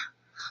 15.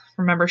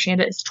 Remember,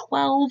 Shanda is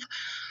 12.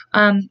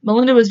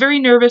 Melinda was very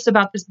nervous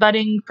about this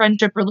budding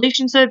friendship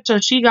relationship, so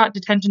she got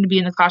detention to be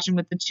in the classroom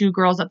with the two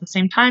girls at the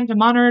same time to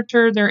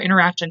monitor their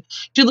interaction.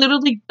 She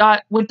literally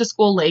went to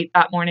school late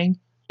that morning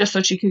just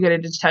so she could get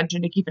into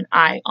detention to keep an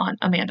eye on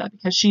Amanda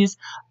because she's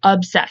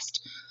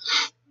obsessed.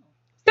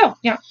 So,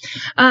 yeah.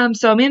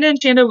 So Amanda and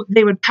Shanda,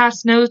 they would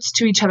pass notes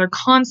to each other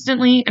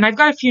constantly, and I've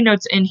got a few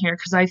notes in here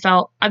because I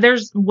felt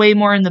there's way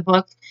more in the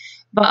book,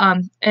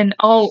 but and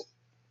I'll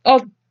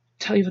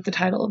tell you what the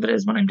title of it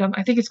is when I'm done.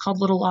 I think it's called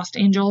Little Lost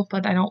Angel,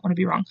 but I don't want to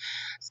be wrong.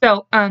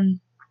 So,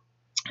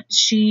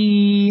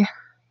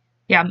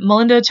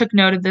 Melinda took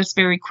note of this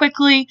very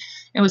quickly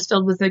and was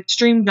filled with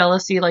extreme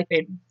jealousy. Like,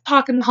 they'd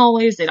talk in the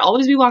hallways, they'd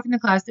always be walking to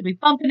class, they'd be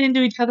bumping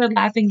into each other,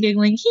 laughing,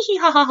 giggling, hee hee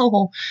ha ha ha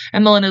ha.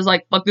 And Melinda's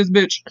like, fuck this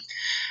bitch.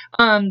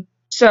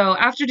 So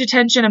after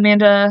detention,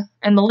 Amanda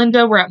and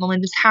Melinda were at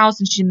Melinda's house,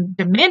 and she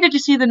demanded to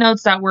see the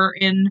notes that were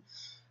in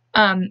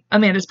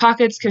Amanda's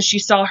pockets, because she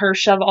saw her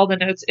shove all the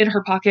notes in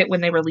her pocket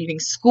when they were leaving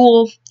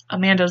school.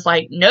 Amanda's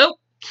like, nope.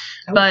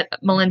 But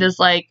Melinda's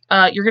like,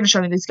 you're going to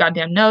show me these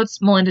goddamn notes.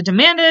 Melinda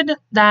demanded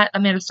that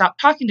Amanda stop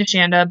talking to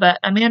Shanda, but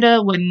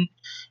Amanda wouldn't.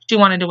 She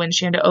wanted to win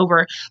Shanda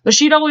over. But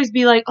she'd always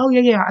be like, oh,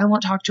 yeah, I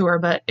won't talk to her.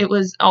 But it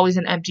was always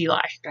an empty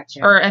lie. Gotcha.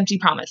 Or empty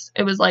promise.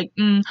 It was like,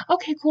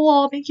 okay, cool,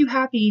 I'll make you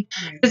happy.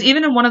 Because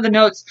even in one of the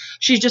notes,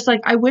 she's just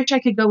like, I wish I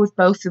could go with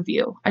both of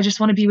you. I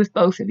just want to be with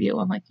both of you.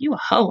 I'm like, you a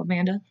hoe,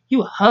 Amanda.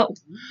 You a hoe.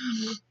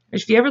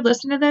 If you ever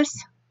listen to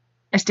this,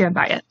 I stand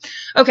by it.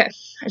 Okay.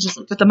 I just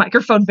looked at the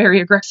microphone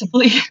very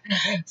aggressively.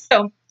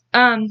 So,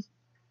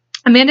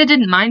 Amanda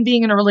didn't mind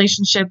being in a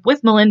relationship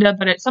with Melinda,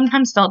 but it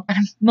sometimes felt that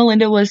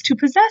Melinda was too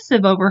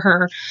possessive over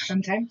her.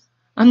 Sometimes.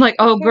 I'm like,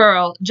 oh,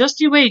 girl,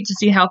 just you wait to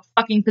see how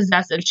fucking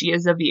possessive she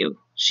is of you.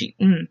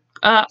 Okay,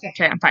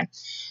 I'm fine.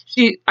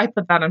 I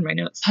put that on my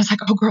notes. I was like,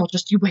 oh, girl,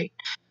 just you wait.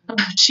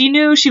 She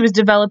knew she was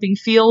developing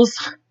feels.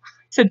 I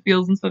said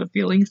feels instead of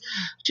feelings.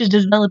 She was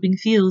developing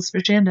feels for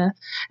Shanda,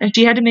 and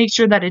she had to make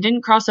sure that it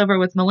didn't cross over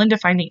with Melinda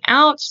finding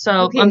out.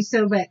 So,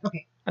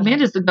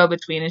 Amanda's the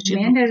go-between. And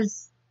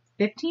Amanda's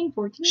 15,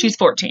 14? She's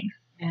 14.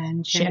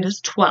 And Shanda's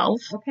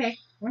 12. Okay.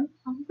 All right.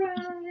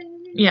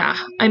 Yeah,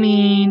 I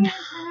mean,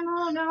 I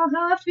don't know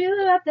how I feel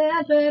about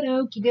that, but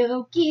okie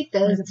dokie,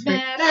 doesn't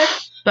matter.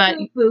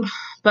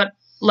 But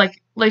like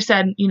I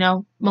said,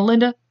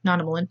 Melinda,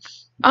 not a Melinda.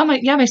 Oh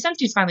my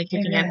sensity's finally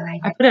kicking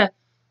in. I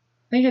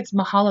think it's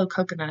Mahalo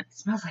coconut. It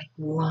smells like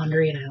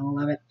laundry and I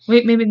love it.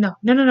 Wait, maybe no,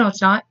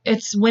 it's not.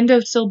 It's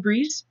Windowsill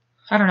Breeze.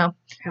 I don't know.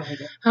 I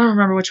don't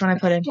remember which one I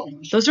put in.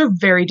 Those are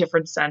very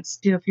different scents.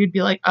 If you'd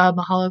be like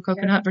Mahalo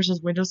coconut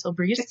versus Windowsill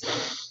Breeze,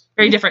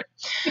 very different.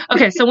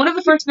 Okay, so one of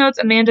the first notes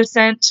Amanda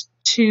sent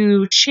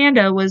to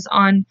Shanda was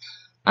on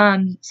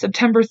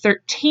September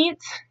 13th.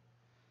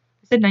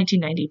 I said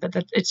 1990, but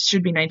it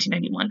should be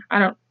 1991.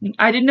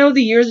 I didn't know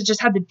the years. It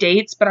just had the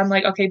dates, but I'm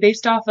like, okay,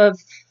 based off of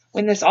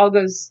when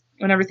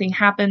everything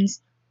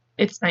happens,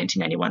 it's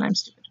 1991. I'm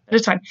stupid, but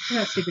it's fine. You're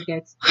not stupid,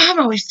 guys. I'm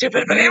always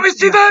stupid, but I always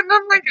do that, and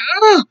I'm like,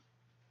 ugh.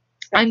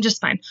 I'm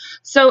just fine.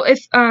 So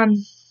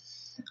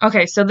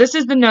so this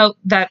is the note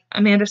that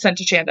Amanda sent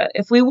to Shanda.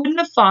 If we wouldn't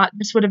have fought,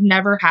 this would have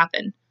never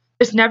happened.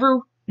 This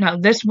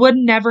would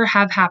never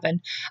have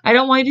happened. I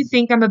don't want you to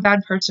think I'm a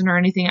bad person or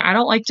anything. I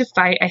don't like to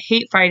fight. I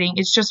hate fighting.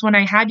 It's just when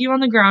I had you on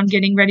the ground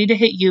getting ready to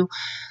hit you,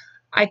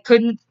 I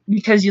couldn't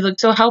because you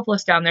looked so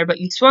helpless down there, but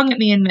you swung at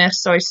me and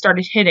missed, so I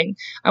started hitting.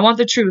 I want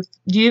the truth.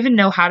 Do you even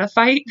know how to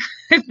fight?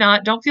 If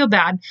not, don't feel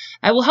bad.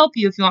 I will help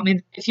you if you want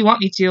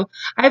me to.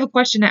 I have a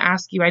question to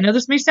ask you. I know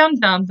this may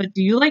sound dumb, but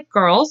do you like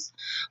girls?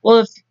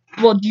 Well,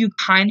 do you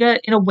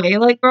kinda, in a way,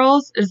 like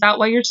girls? Is that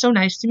why you're so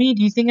nice to me?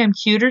 Do you think I'm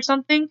cute or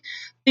something?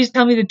 Please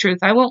tell me the truth.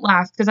 I won't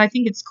laugh because I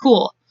think it's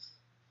cool.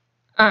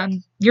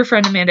 Your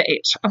friend Amanda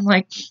H. I'm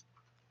like,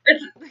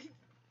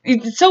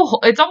 it's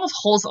almost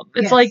wholesome.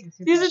 It's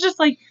these are just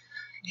like,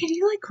 hey, do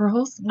you like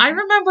girls? Mm-hmm. I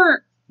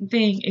remember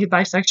being a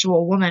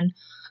bisexual woman.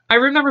 I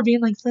remember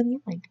being like, so do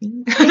you like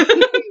me?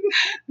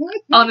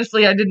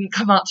 Honestly, I didn't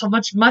come out till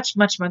much, much,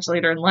 much, much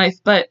later in life.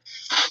 But,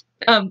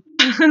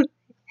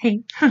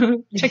 hey,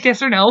 check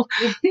yes or no.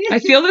 I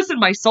feel this in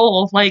my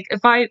soul. Like,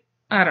 I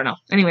don't know.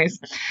 Anyways,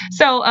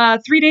 so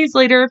 3 days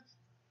later,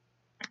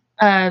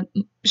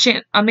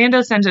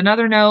 Amanda sent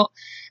another note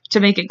to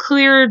make it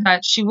clear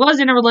that she was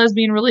in a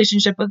lesbian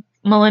relationship with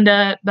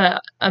Melinda,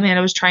 but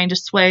Amanda was trying to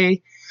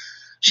sway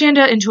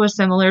Shanda into a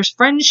similar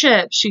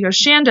friendship. She goes,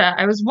 Shanda,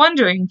 I was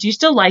wondering, do you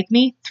still like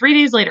me? 3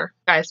 days later,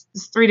 guys,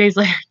 this is 3 days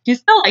later. Do you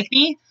still like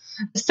me?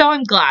 So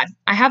I'm glad.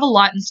 I have a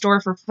lot in store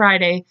for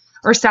Friday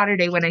or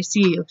Saturday when I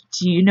see you.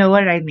 Do you know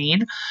what I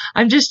mean?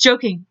 I'm just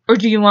joking. Or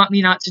do you want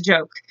me not to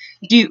joke?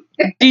 Do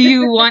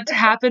you want to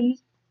happen?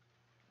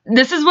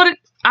 This is what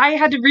I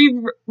had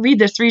to read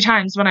this 3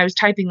 times when I was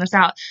typing this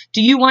out.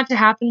 Do you want to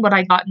happen what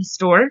I got in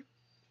store?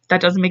 That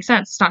doesn't make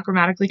sense. It's not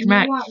grammatically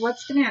correct.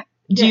 What's going to happen?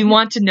 Do you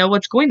want to know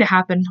what's going to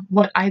happen?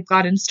 What I've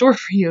got in store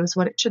for you is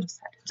what it should have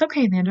said. It's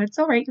okay, Amanda. It's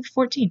all right. You're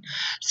 14.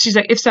 She's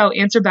like, if so,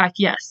 answer back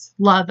yes.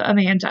 Love,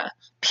 Amanda.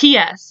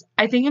 P.S.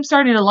 I think I'm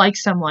starting to like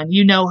someone.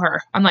 You know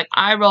her. I'm like,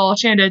 I roll.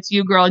 Shanda, it's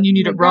you, girl, and you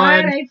need to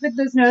run. I put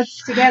those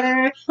notes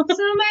together so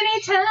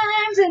many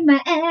times in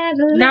my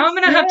adolescence. Now I'm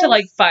going to have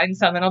to, find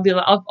some, and I'll be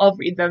like, I'll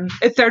read them.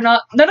 If they're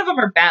not, none of them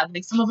are bad.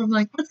 Like, some of them are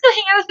like, let's go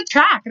hang out at the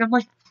track. And I'm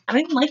like, I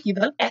don't even like you,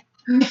 but okay.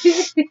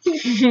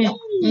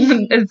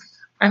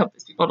 I hope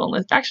these people don't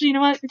listen. Actually, you know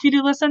what? If you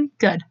do listen,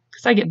 good.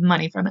 Because I get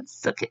money from it.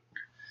 So okay.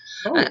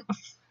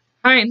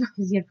 Fine.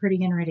 Because you have pretty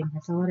handwriting.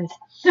 That's all it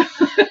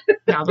is.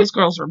 No, those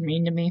girls were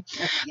mean to me.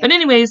 But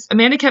anyways,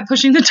 Amanda kept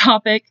pushing the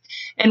topic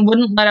and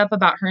wouldn't let up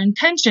about her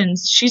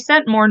intentions. She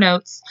sent more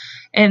notes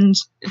and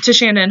to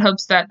Shanda in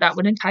hopes that that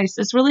would entice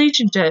this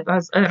relationship.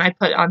 And I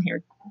put on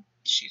here,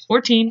 she's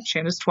 14,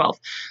 Shanda's 12.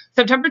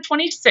 September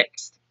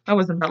 26th. That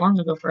wasn't that long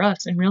ago for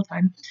us in real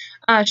time.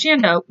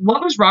 Shanda,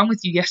 what was wrong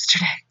with you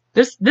yesterday?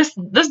 This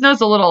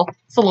note's a little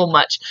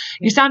much.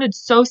 You sounded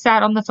so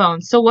sad on the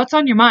phone. So what's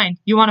on your mind?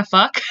 You want to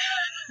fuck?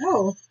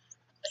 Oh.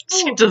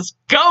 She just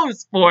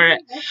goes for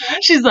it. Okay.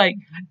 She's like,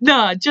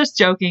 nah, just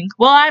joking.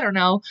 Well, I don't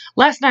know.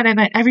 Last night I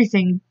meant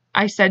everything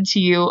I said to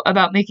you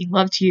about making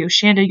love to you.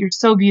 Shanda, you're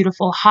so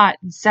beautiful, hot,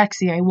 and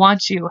sexy. I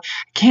want you. I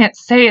can't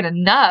say it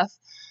enough.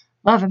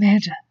 Love,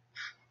 Amanda.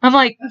 I'm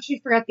like... Oh, she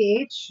forgot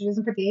the H? She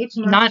doesn't put the H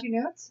in not, the 2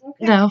 notes?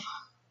 Okay. No.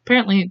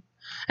 Apparently.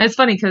 And it's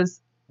funny because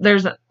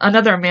there's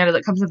another Amanda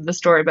that comes into the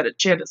story, but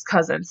it's Shanda's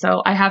cousin.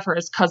 So I have her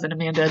as cousin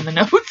Amanda in the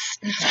notes.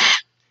 Okay.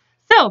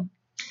 So...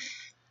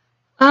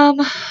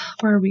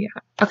 where are we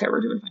at? Okay, we're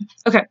doing fine.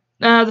 Okay.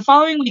 The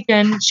following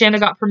weekend,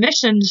 Shanda got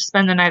permission to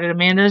spend the night at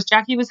Amanda's.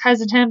 Jackie was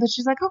hesitant, but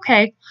she's like,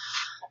 okay.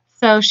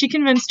 So she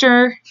convinced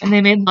her, and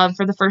they made love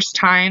for the first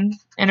time.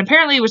 And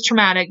apparently it was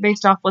traumatic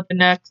based off what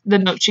the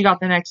note she got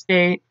the next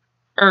day,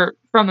 or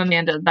from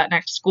Amanda that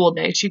next school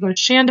day. She goes,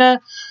 Shanda,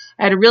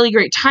 I had a really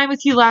great time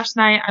with you last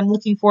night. I'm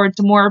looking forward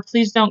to more.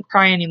 Please don't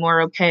cry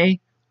anymore, okay?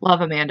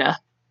 Love, Amanda.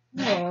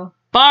 Oh.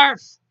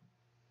 Barf!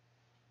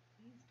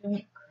 Please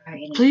don't cry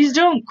anymore. Please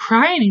don't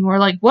cry anymore.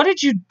 Like, what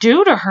did you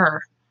do to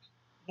her?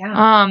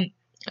 Yeah.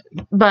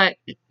 But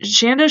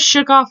Shanda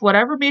shook off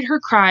whatever made her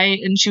cry,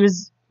 and she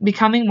was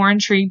becoming more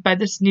intrigued by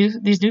these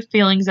new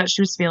feelings that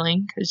she was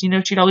feeling, because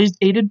she'd always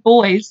dated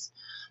boys,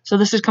 so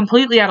this is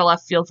completely out of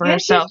left field for her.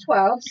 So she's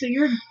 12, so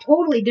you're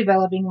totally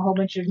developing a whole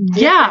bunch of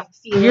yeah,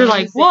 feelings. You're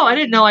like, whoa, I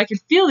didn't know I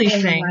could feel these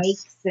and things.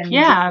 Likes and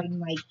yeah, and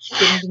like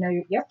getting to know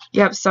you.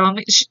 Yep. So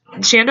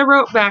Shanda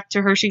wrote back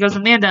to her. She goes,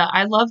 Amanda,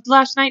 I loved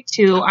last night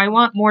too. I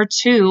want more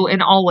too,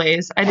 and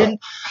always. I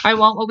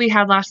want what we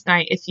had last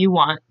night. If you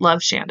want, love,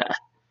 Shanda.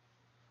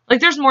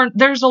 Like,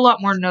 there's a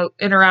lot more note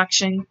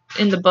interaction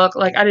in the book.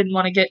 Like, I didn't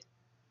want to get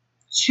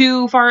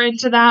too far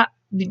into that,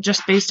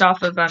 just based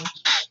off of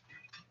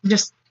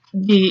just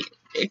the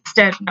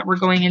extent that we're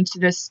going into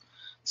this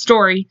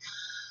story.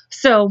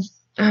 So,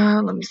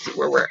 let me see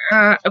where we're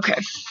at. Okay.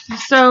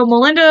 So,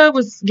 Melinda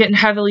was getting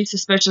heavily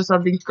suspicious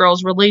of these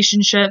girls'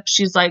 relationship.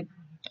 She's like,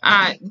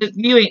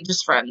 you ain't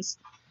just friends.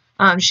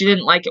 She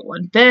didn't like it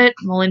one bit.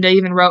 Melinda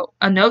even wrote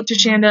a note to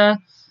Shanda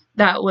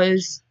that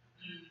was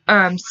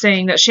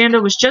saying that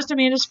Shanda was just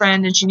Amanda's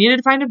friend and she needed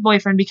to find a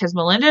boyfriend because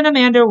Melinda and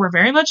Amanda were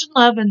very much in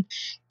love, and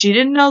she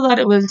didn't know that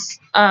it was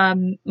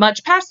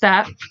much past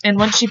that. And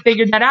once she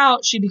figured that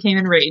out, she became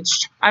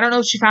enraged. I don't know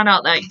if she found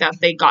out that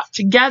they got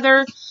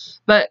together,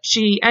 but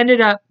she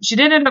did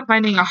end up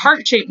finding a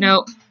heart-shaped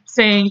note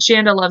saying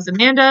Shanda loves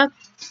Amanda.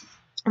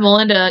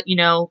 Melinda,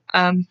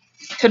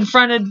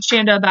 confronted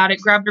Shanda about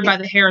it, grabbed her by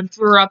the hair and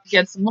threw her up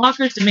against some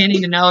lockers,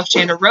 demanding to know if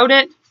Shanda wrote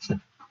it.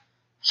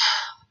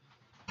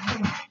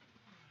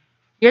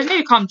 You guys need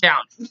to calm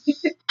down.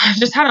 I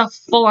just had a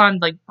full-on,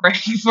 break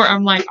for,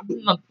 I'm like,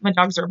 my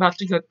dogs are about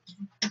to get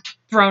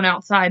thrown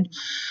outside.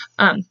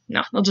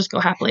 No, they'll just go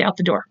happily out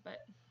the door. But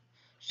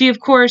she, of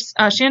course,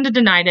 Shanda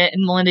denied it,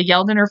 and Melinda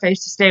yelled in her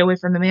face to stay away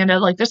from Amanda.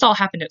 Like, this all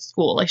happened at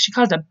school. Like, she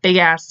caused a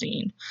big-ass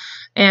scene.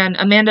 And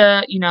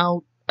Amanda,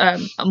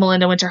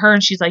 Melinda went to her,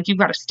 and she's like, you've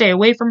got to stay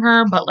away from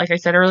her. But like I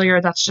said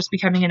earlier, that's just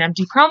becoming an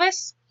empty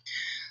promise.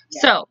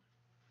 Yeah. So,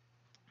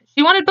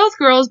 she wanted both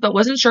girls, but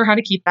wasn't sure how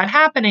to keep that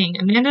happening.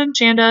 Amanda and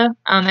Shanda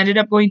ended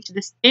up going to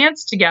this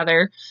dance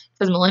together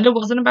because Melinda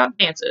wasn't about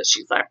dances.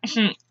 She's like,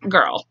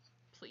 girl,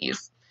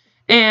 please.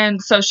 And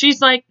so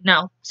she's like,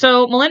 no.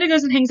 So Melinda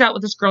goes and hangs out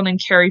with this girl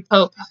named Carrie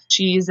Pope.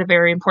 She's a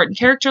very important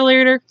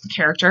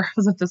character,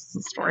 as if this is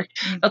a story.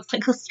 It's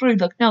like a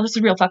storybook. No, this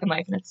is real fucking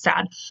life, and it's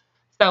sad.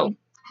 So,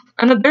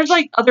 and there's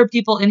other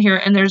people in here,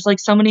 and there's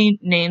so many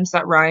names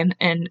that rhyme,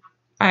 and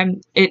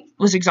it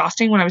was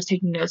exhausting when I was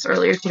taking notes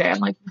earlier today. I'm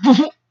like,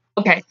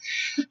 okay.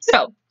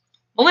 So,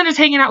 Melinda's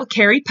hanging out with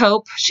Carrie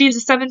Pope. She's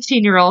a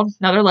 17-year-old,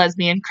 another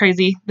lesbian,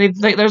 crazy. There's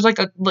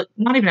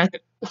not even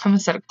someone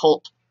said a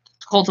cult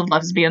of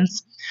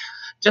lesbians.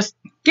 Just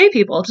gay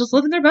people, just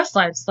living their best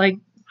lives,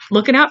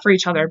 looking out for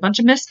each other, a bunch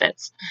of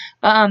misfits.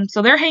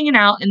 So they're hanging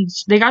out, and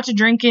they got to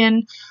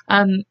drinking,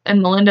 and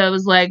Melinda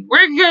was like,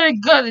 we're gonna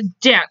go to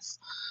dance.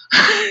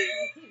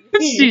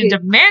 She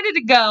demanded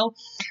to go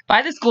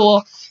by the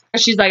school.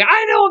 She's like,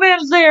 I know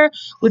Amanda's there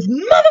with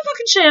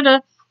motherfucking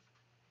Shanda.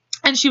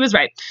 And she was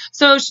right.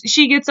 So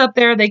she gets up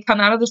there. They come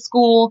out of the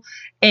school,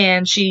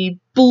 and she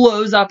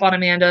blows up on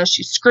Amanda.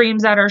 She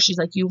screams at her. She's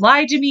like, you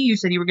lied to me. You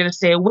said you were going to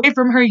stay away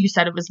from her. You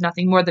said it was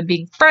nothing more than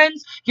being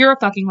friends. You're a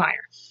fucking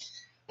liar.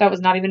 That was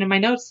not even in my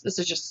notes. This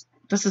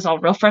is all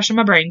real fresh in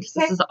my brain, because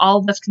this is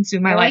all that's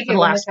consumed my life for the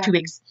last 2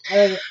 weeks.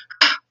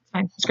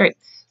 Fine. It's great.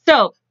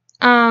 So,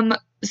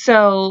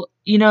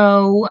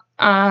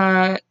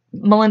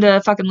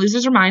 Melinda fucking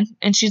loses her mind,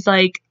 and she's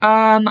like,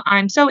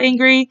 I'm so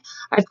angry.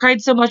 I've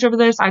cried so much over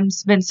this. I've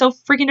been so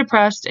freaking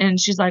depressed. And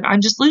she's like,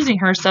 I'm just losing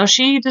her. So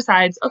she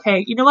decides,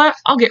 okay, you know what?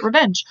 I'll get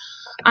revenge.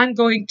 I'm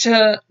going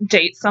to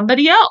date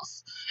somebody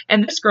else.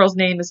 And this girl's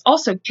name is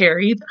also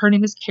Carrie. Her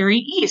name is Carrie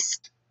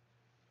East.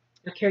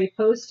 Carrie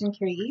Post and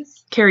Carrie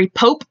East? Carrie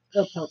Pope.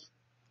 Oh, Pope.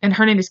 And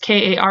her name is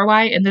Kary,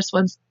 and this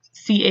one's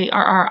Carrie,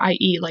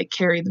 like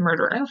Carrie the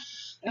murderer. Oh.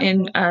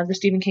 In the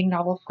Stephen King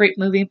novel. Great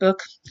movie,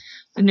 book.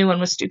 The new one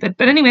was stupid.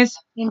 But anyways,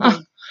 she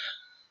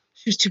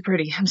was too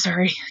pretty. I'm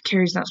sorry.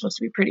 Carrie's not supposed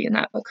to be pretty in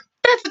that book.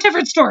 That's a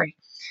different story.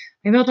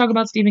 Maybe I'll talk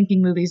about Stephen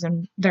King movies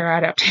and their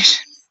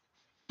adaptations.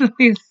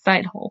 Be a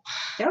side hole.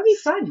 That would be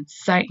fun.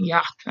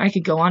 Yeah, I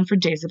could go on for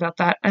days about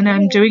that, and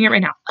I'm doing it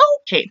right now.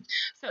 Okay,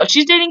 so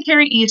she's dating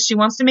Carrie East. She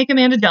wants to make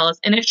Amanda jealous,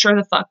 and it sure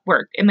the fuck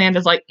worked.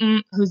 Amanda's like,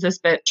 who's this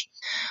bitch?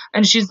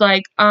 And she's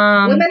like,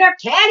 women are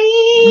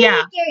catty.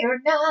 Yeah. You're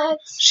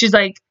nuts. She's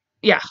like,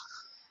 yeah.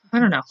 I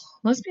don't know.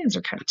 Lesbians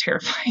are kind of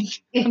terrifying.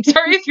 I'm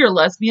sorry if you're a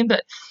lesbian,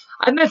 but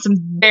I've met some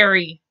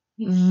very,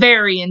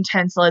 very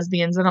intense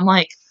lesbians, and I'm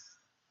like,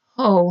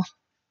 oh.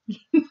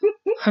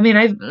 I mean,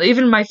 I've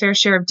even my fair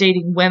share of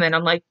dating women.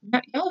 I'm like,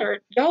 y'all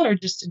are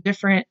just a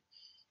different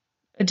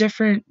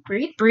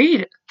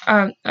breed.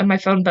 And my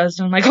phone buzzed,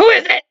 and I'm like, who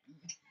is it?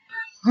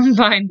 I'm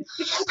fine.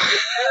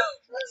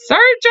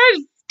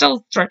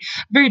 Sorry,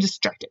 very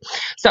distracted.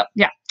 So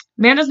yeah,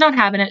 Amanda's not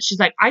having it. She's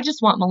like, I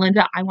just want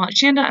Melinda. I want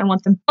Shanda. I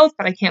want them both,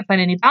 but I can't find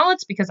any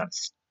balance because I'm a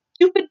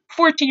stupid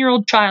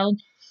 14-year-old child.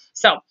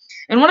 So,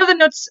 in one of the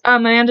notes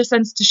Amanda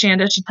sends to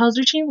Shanda, she tells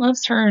her she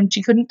loves her, and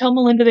she couldn't tell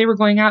Melinda they were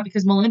going out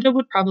because Melinda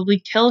would probably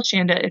kill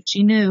Shanda if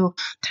she knew.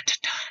 Dun, dun,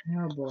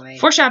 dun. Oh, boy.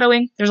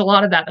 Foreshadowing. There's a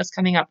lot of that that's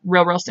coming up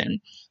real soon.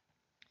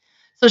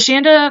 So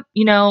Shanda,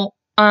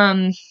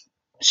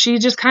 she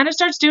just kind of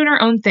starts doing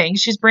her own thing.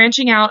 She's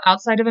branching out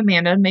outside of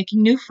Amanda,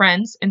 making new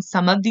friends, and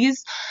some of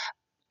these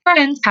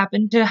friends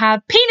happen to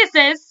have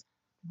penises.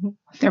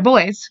 They're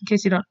boys, in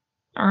case you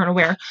aren't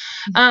aware.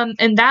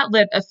 And that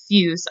lit a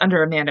fuse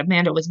under Amanda.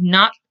 Amanda was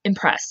not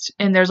impressed.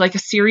 And there's like a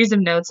series of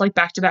notes, like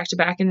back to back to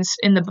back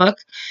in the book.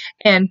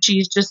 And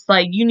she's just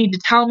like, you need to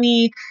tell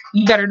me,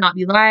 you better not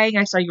be lying.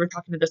 I saw you were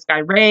talking to this guy,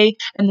 Ray.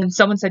 And then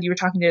someone said you were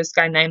talking to this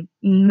guy named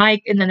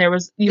Mike. And then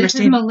this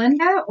is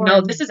Melinda?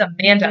 No, this is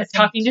Amanda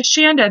talking to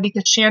Shanda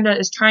because Shanda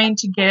is trying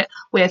to get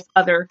with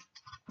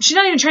she's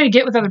not even trying to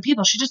get with other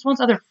people. She just wants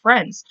other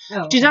friends.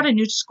 Oh, she's at a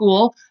new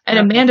school, and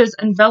Amanda's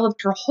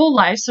enveloped her whole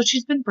life, so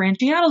she's been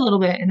branching out a little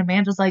bit. And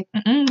Amanda's like,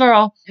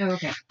 girl,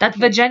 that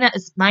vagina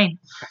is mine.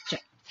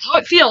 Gotcha. How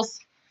it feels.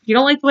 If you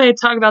don't like the way I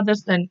talk about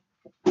this, then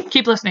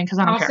keep listening because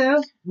I don't care.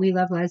 Also, we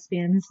love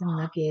lesbians, and we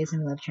love gays,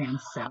 and we love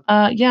trans. So,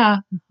 yeah,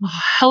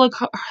 hella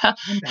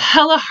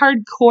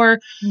hardcore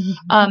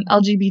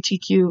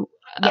LGBTQ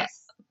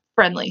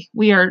friendly.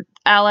 We are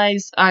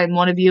allies. I'm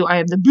one of you. I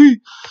am the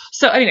B.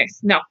 So anyways,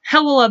 no,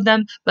 hella love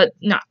them, but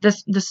no,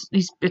 these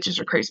bitches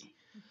are crazy.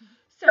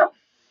 So,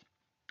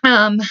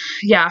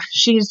 yeah,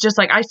 she's just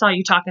like, I saw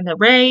you talking to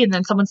Ray, and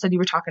then someone said you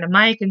were talking to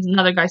Mike, and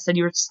another guy said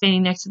you were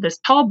standing next to this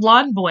tall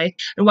blonde boy,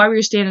 and why were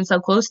you standing so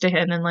close to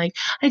him? And like,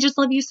 I just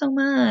love you so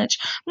much.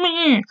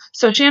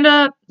 So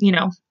Shanda,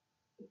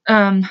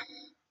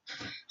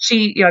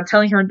 she,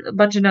 telling her a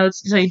bunch of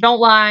notes, saying, don't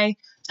lie.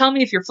 Tell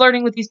me if you're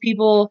flirting with these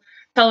people.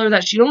 Tell her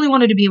that she only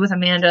wanted to be with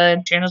Amanda,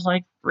 and Shanda's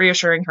like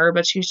reassuring her,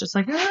 but she's just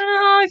like, I don't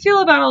know how I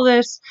feel about all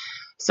this.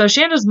 So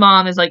Shanda's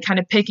mom is like kind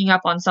of picking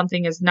up on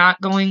something is not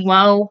going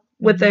well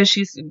with this.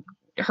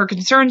 Her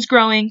concern's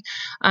growing.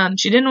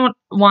 She didn't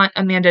want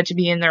Amanda to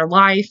be in their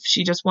life.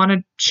 She just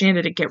wanted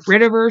Shanda to get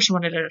rid of her. She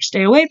wanted her to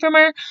stay away from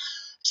her.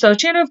 So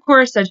Shanda, of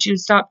course, said she would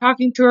stop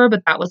talking to her,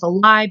 but that was a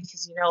lie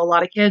because, a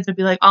lot of kids would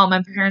be like, oh,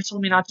 my parents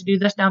told me not to do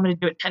this. Now I'm going to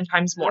do it 10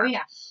 times more. Oh,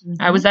 yeah.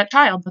 I was that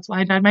child. That's why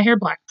I dyed my hair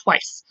black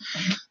twice.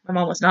 My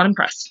mom was not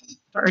impressed.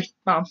 Sorry,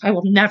 Mom. I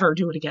will never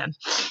do it again.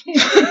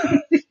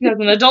 As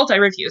an adult, I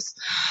refuse.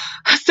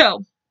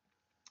 So,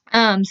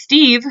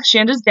 Steve,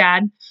 Shanda's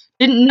dad,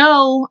 didn't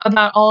know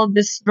about all of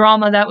this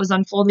drama that was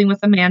unfolding with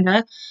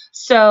Amanda.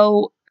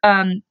 So,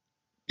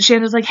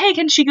 Shanda's like, hey,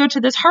 can she go to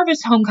this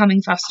Harvest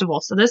Homecoming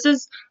Festival? So this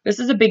is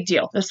a big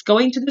deal. This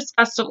going to this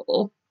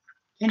festival.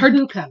 And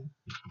who come?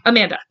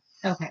 Amanda.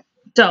 Okay.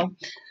 So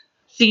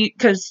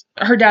because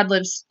her dad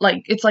lives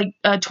it's like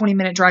a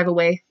 20-minute drive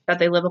away that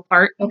they live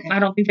apart. Okay. I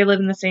don't think they live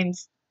in the same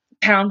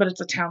town, but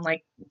it's a town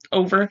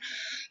over.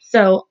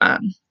 So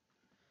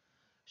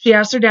she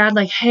asked her dad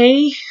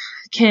hey,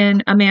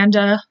 can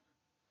Amanda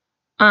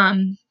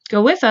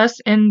go with us?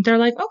 And they're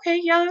like,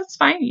 okay, yeah, that's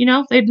fine.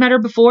 They'd met her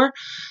before.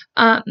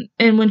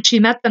 And when she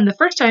met them the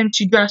first time,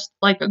 she dressed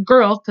like a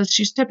girl because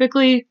she's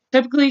typically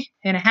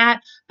in a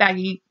hat,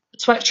 baggy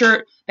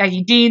sweatshirt,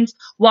 baggy jeans,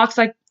 walks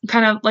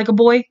kind of like a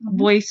boy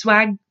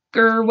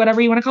swagger,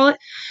 whatever you want to call it.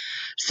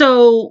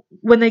 So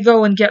when they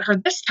go and get her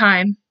this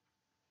time,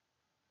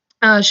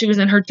 she was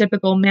in her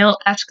typical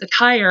male-esque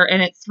attire,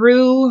 and it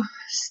threw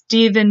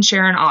Steve and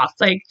Sharon off.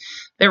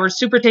 They were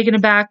super taken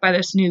aback by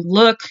this new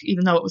look,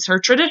 even though it was her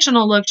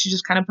traditional look. She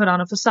just kind of put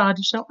on a facade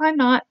to show, I'm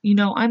not,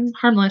 I'm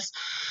harmless.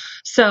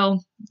 So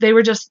they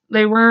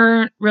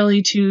weren't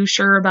really too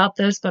sure about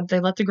this, but they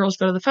let the girls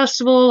go to the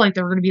festival. Like,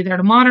 they were going to be there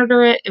to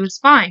monitor it. It was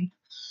fine.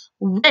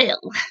 Well,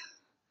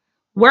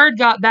 word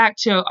got back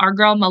to our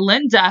girl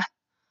Melinda.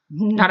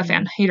 Not a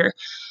fan, hater.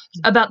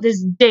 About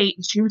this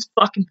date. She was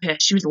fucking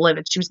pissed. She was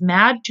livid. She was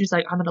mad. She was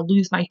like, I'm going to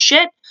lose my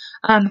shit.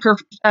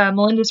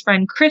 Melinda's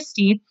friend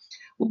Christy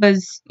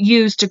was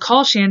used to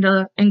call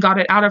Shanda and got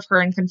it out of her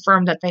and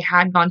confirmed that they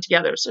had gone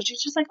together. So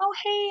she's just like, oh,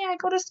 hey, I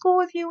go to school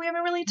with you. We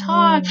haven't really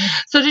talked.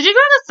 So did you go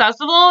to the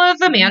festival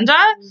with Amanda?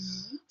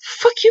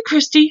 Fuck you,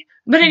 Christy.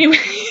 But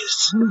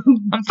anyways,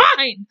 I'm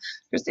fine.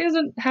 Christy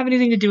doesn't have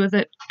anything to do with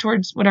it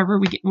towards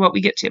what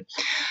we get to.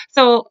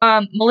 So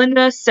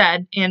Melinda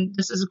said, and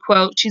this is a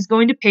quote, she's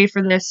going to pay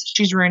for this.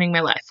 She's ruining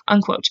my life,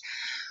 unquote.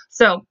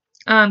 So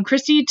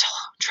Christy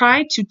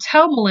tried to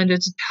tell Melinda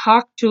to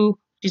talk to,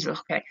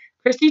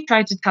 Christy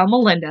tried to tell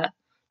Melinda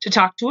to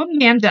talk to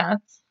Amanda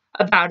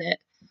about it.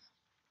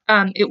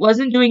 Shanda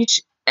wasn't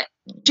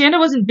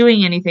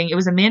doing anything. It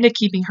was Amanda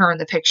keeping her in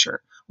the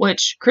picture,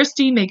 which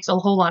Christy makes a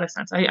whole lot of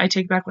sense. I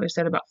take back what I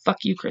said about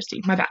fuck you,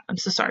 Christy. My bad. I'm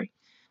so sorry.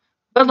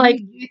 But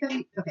like,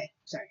 okay,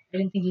 sorry. I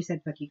didn't think you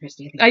said fuck you,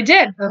 Christy. I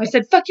did. Okay. I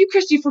said fuck you,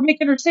 Christy, for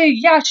making her say,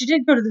 yeah, she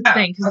did go to this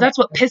thing, because that's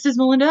what pisses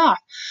Melinda off.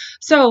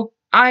 So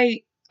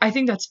I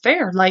think that's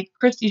fair. Like,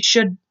 Christy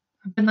should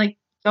have been like,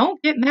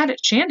 don't get mad at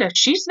Shanda.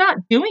 She's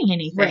not doing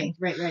anything.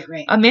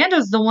 Right.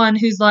 Amanda's the one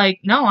who's like,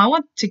 no, I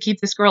want to keep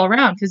this girl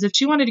around, because if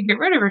she wanted to get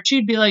rid of her,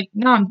 she'd be like,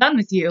 no, I'm done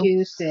with you.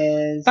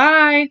 Deuces.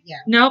 Bye. Yeah.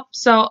 Nope.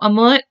 So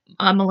Melinda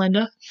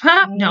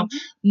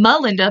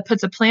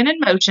puts a plan in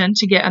motion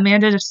to get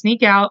Amanda to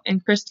sneak out,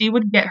 and Christy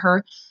would get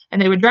her,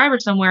 and they would drive her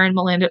somewhere, and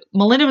Melinda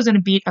was going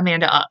to beat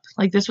Amanda up.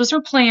 Like, this was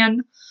her plan.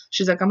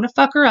 She's like, I'm going to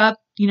fuck her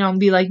up, and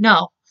be like,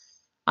 no,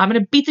 I'm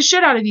going to beat the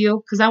shit out of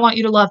you because I want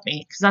you to love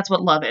me, because that's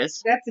what love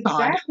is. That's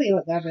exactly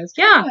what love is.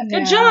 Yeah.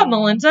 Good job,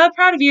 Melinda.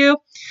 Proud of you.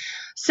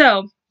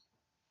 So,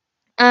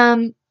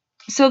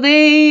 so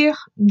they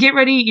get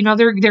ready,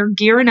 they're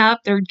gearing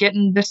up. They're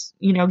getting this,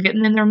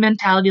 getting in their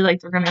mentality like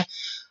they're going to,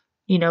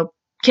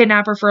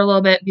 kidnap her for a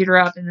little bit, beat her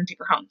up, and then take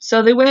her home.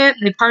 So they went,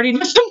 they partied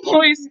with some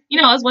boys,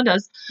 as one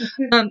does.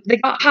 They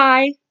got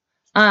high.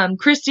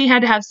 Christy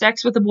had to have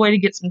sex with a boy to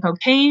get some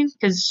cocaine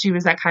because she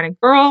was that kind of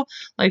girl.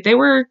 Like, they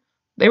were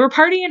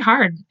partying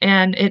hard,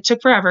 and it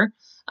took forever.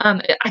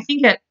 It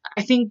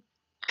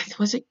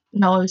was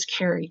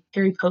Carrie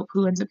Pope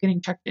who ends up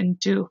getting checked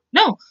into.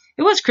 No,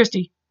 it was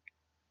Christy.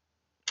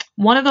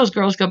 One of those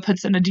girls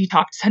puts in a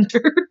detox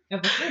center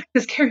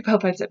because Carrie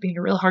Pope ends up being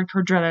a real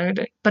hardcore drug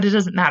addict, but it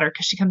doesn't matter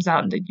because she comes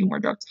out and they do more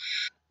drugs.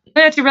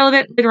 That's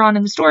irrelevant later on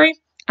in the story.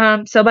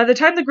 So by the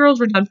time the girls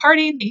were done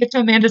partying, they get to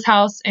Amanda's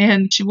house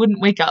and she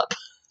wouldn't wake up.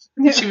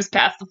 She was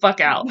passed the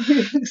fuck out.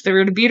 So they were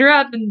going to beat her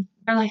up, and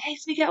they're like, hey,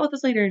 sneak out with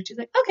us later. And she's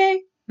like,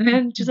 okay.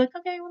 And she's like,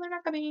 okay, well, they're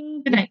not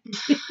coming. Good night.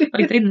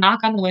 Like, they knock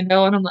on the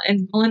window, and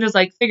Melinda's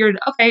like, figured,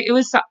 okay,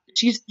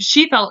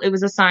 she felt it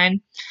was a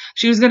sign.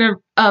 She was going to,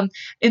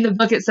 in the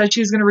book it said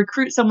she was going to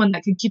recruit someone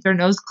that could keep their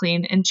nose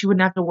clean, and she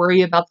wouldn't have to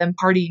worry about them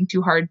partying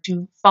too hard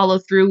to follow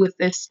through with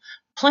this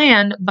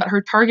plan. But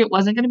her target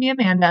wasn't going to be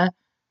Amanda.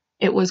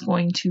 It was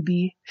going to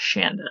be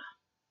Shanda.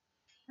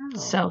 Oh.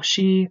 So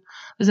she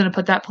was going to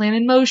put that plan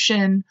in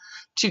motion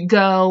to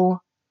go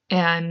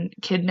and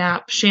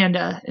kidnap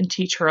Shanda and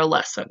teach her a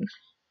lesson.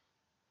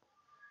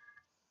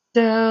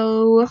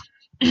 So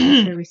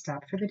should we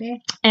stop for the day?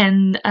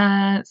 And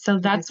so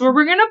that's where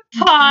we're going to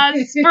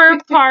pause for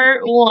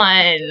part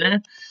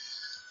 1.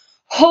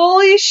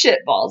 Holy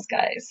shitballs,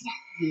 guys.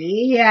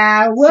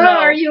 Yeah. Whoa, so,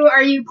 are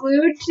you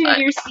glued to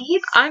your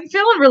seats? I'm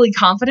feeling really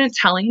confident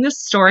telling this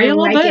story a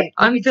little bit.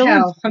 I'm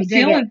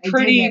feeling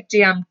pretty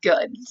damn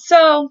good.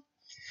 So,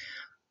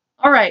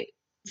 all right.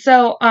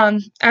 So,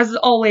 as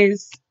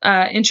always,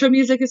 intro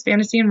music is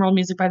Fantasy and World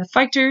Music by the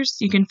Fighters.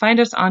 You can find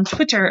us on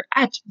Twitter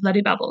at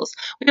Bloody Bubbles.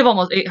 We have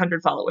almost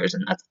 800 followers,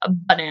 and that's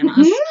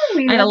bananas.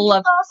 I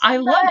love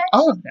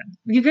all of them.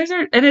 You guys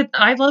are, and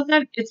I love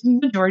that it's the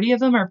majority of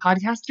them are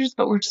podcasters,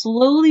 but we're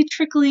slowly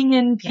trickling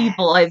in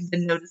people. Yes. I've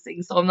been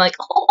noticing, so I'm like,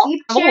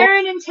 keep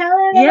sharing and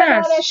telling.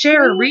 Yes,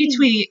 share,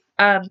 retweet.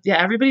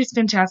 Everybody's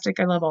fantastic.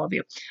 I love all of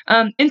you.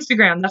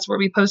 Instagram, that's where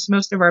we post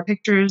most of our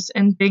pictures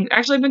and things.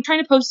 Actually, I've been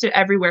trying to post it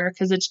everywhere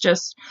because it's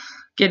just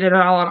get it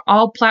all on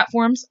all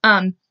platforms.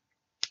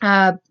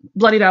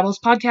 Bloody Babbles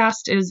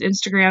Podcast is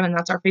Instagram, and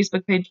that's our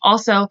Facebook page.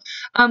 Also,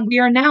 we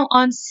are now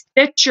on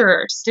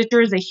Stitcher.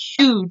 Stitcher is a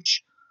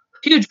huge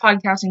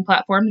podcasting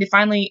platform. I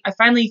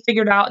finally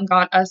figured out and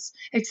got us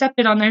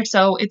accepted on there.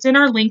 So it's in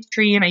our link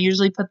tree, and I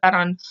usually put that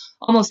on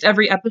almost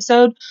every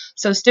episode.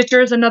 So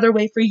Stitcher is another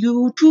way for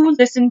you to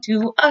listen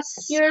to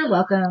us. You're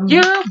welcome.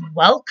 You're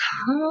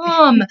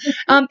welcome.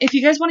 If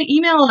you guys want to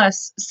email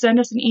us, send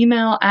us an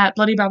email at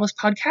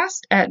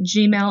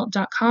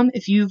bloodybabblespodcast@gmail.com.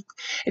 If you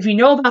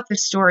know about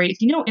this story,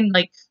 if you know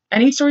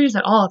any stories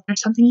at all, if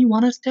there's something you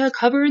want us to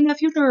cover in the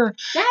future,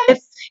 yes. If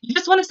you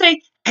just want to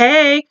say,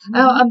 Hey,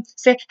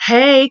 say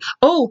hey.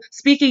 Oh,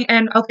 speaking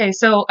and okay,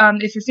 so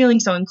if you're feeling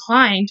so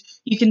inclined,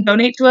 you can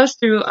donate to us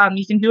through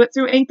you can do it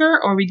through Anchor,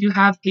 or we do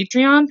have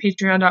Patreon,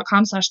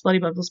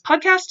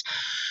 patreon.com/bloodybubbles-podcast.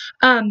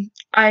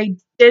 I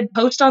did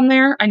post on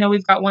there. I know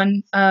we've got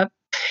one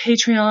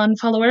Patreon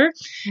follower,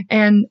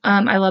 and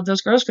I love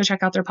those girls. Go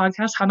check out their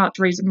podcast, How Not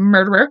to Raise a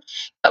Murderer.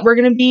 But we're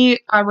gonna be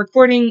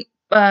recording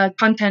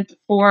content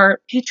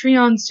for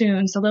Patreon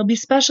soon, so there'll be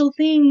special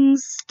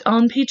things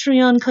on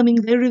Patreon coming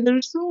very,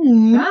 very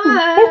soon.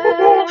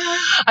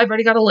 I've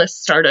already got a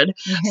list started.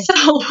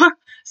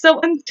 So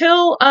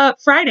until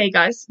Friday,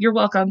 guys, you're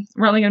welcome.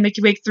 We're only gonna make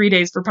you wait 3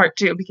 days for part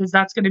 2 because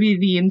that's gonna be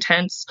the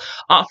intense,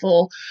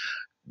 awful,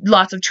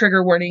 lots of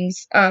trigger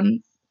warnings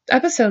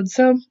episode.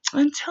 So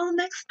until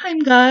next time,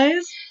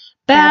 guys,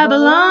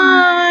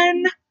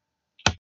 Babylon.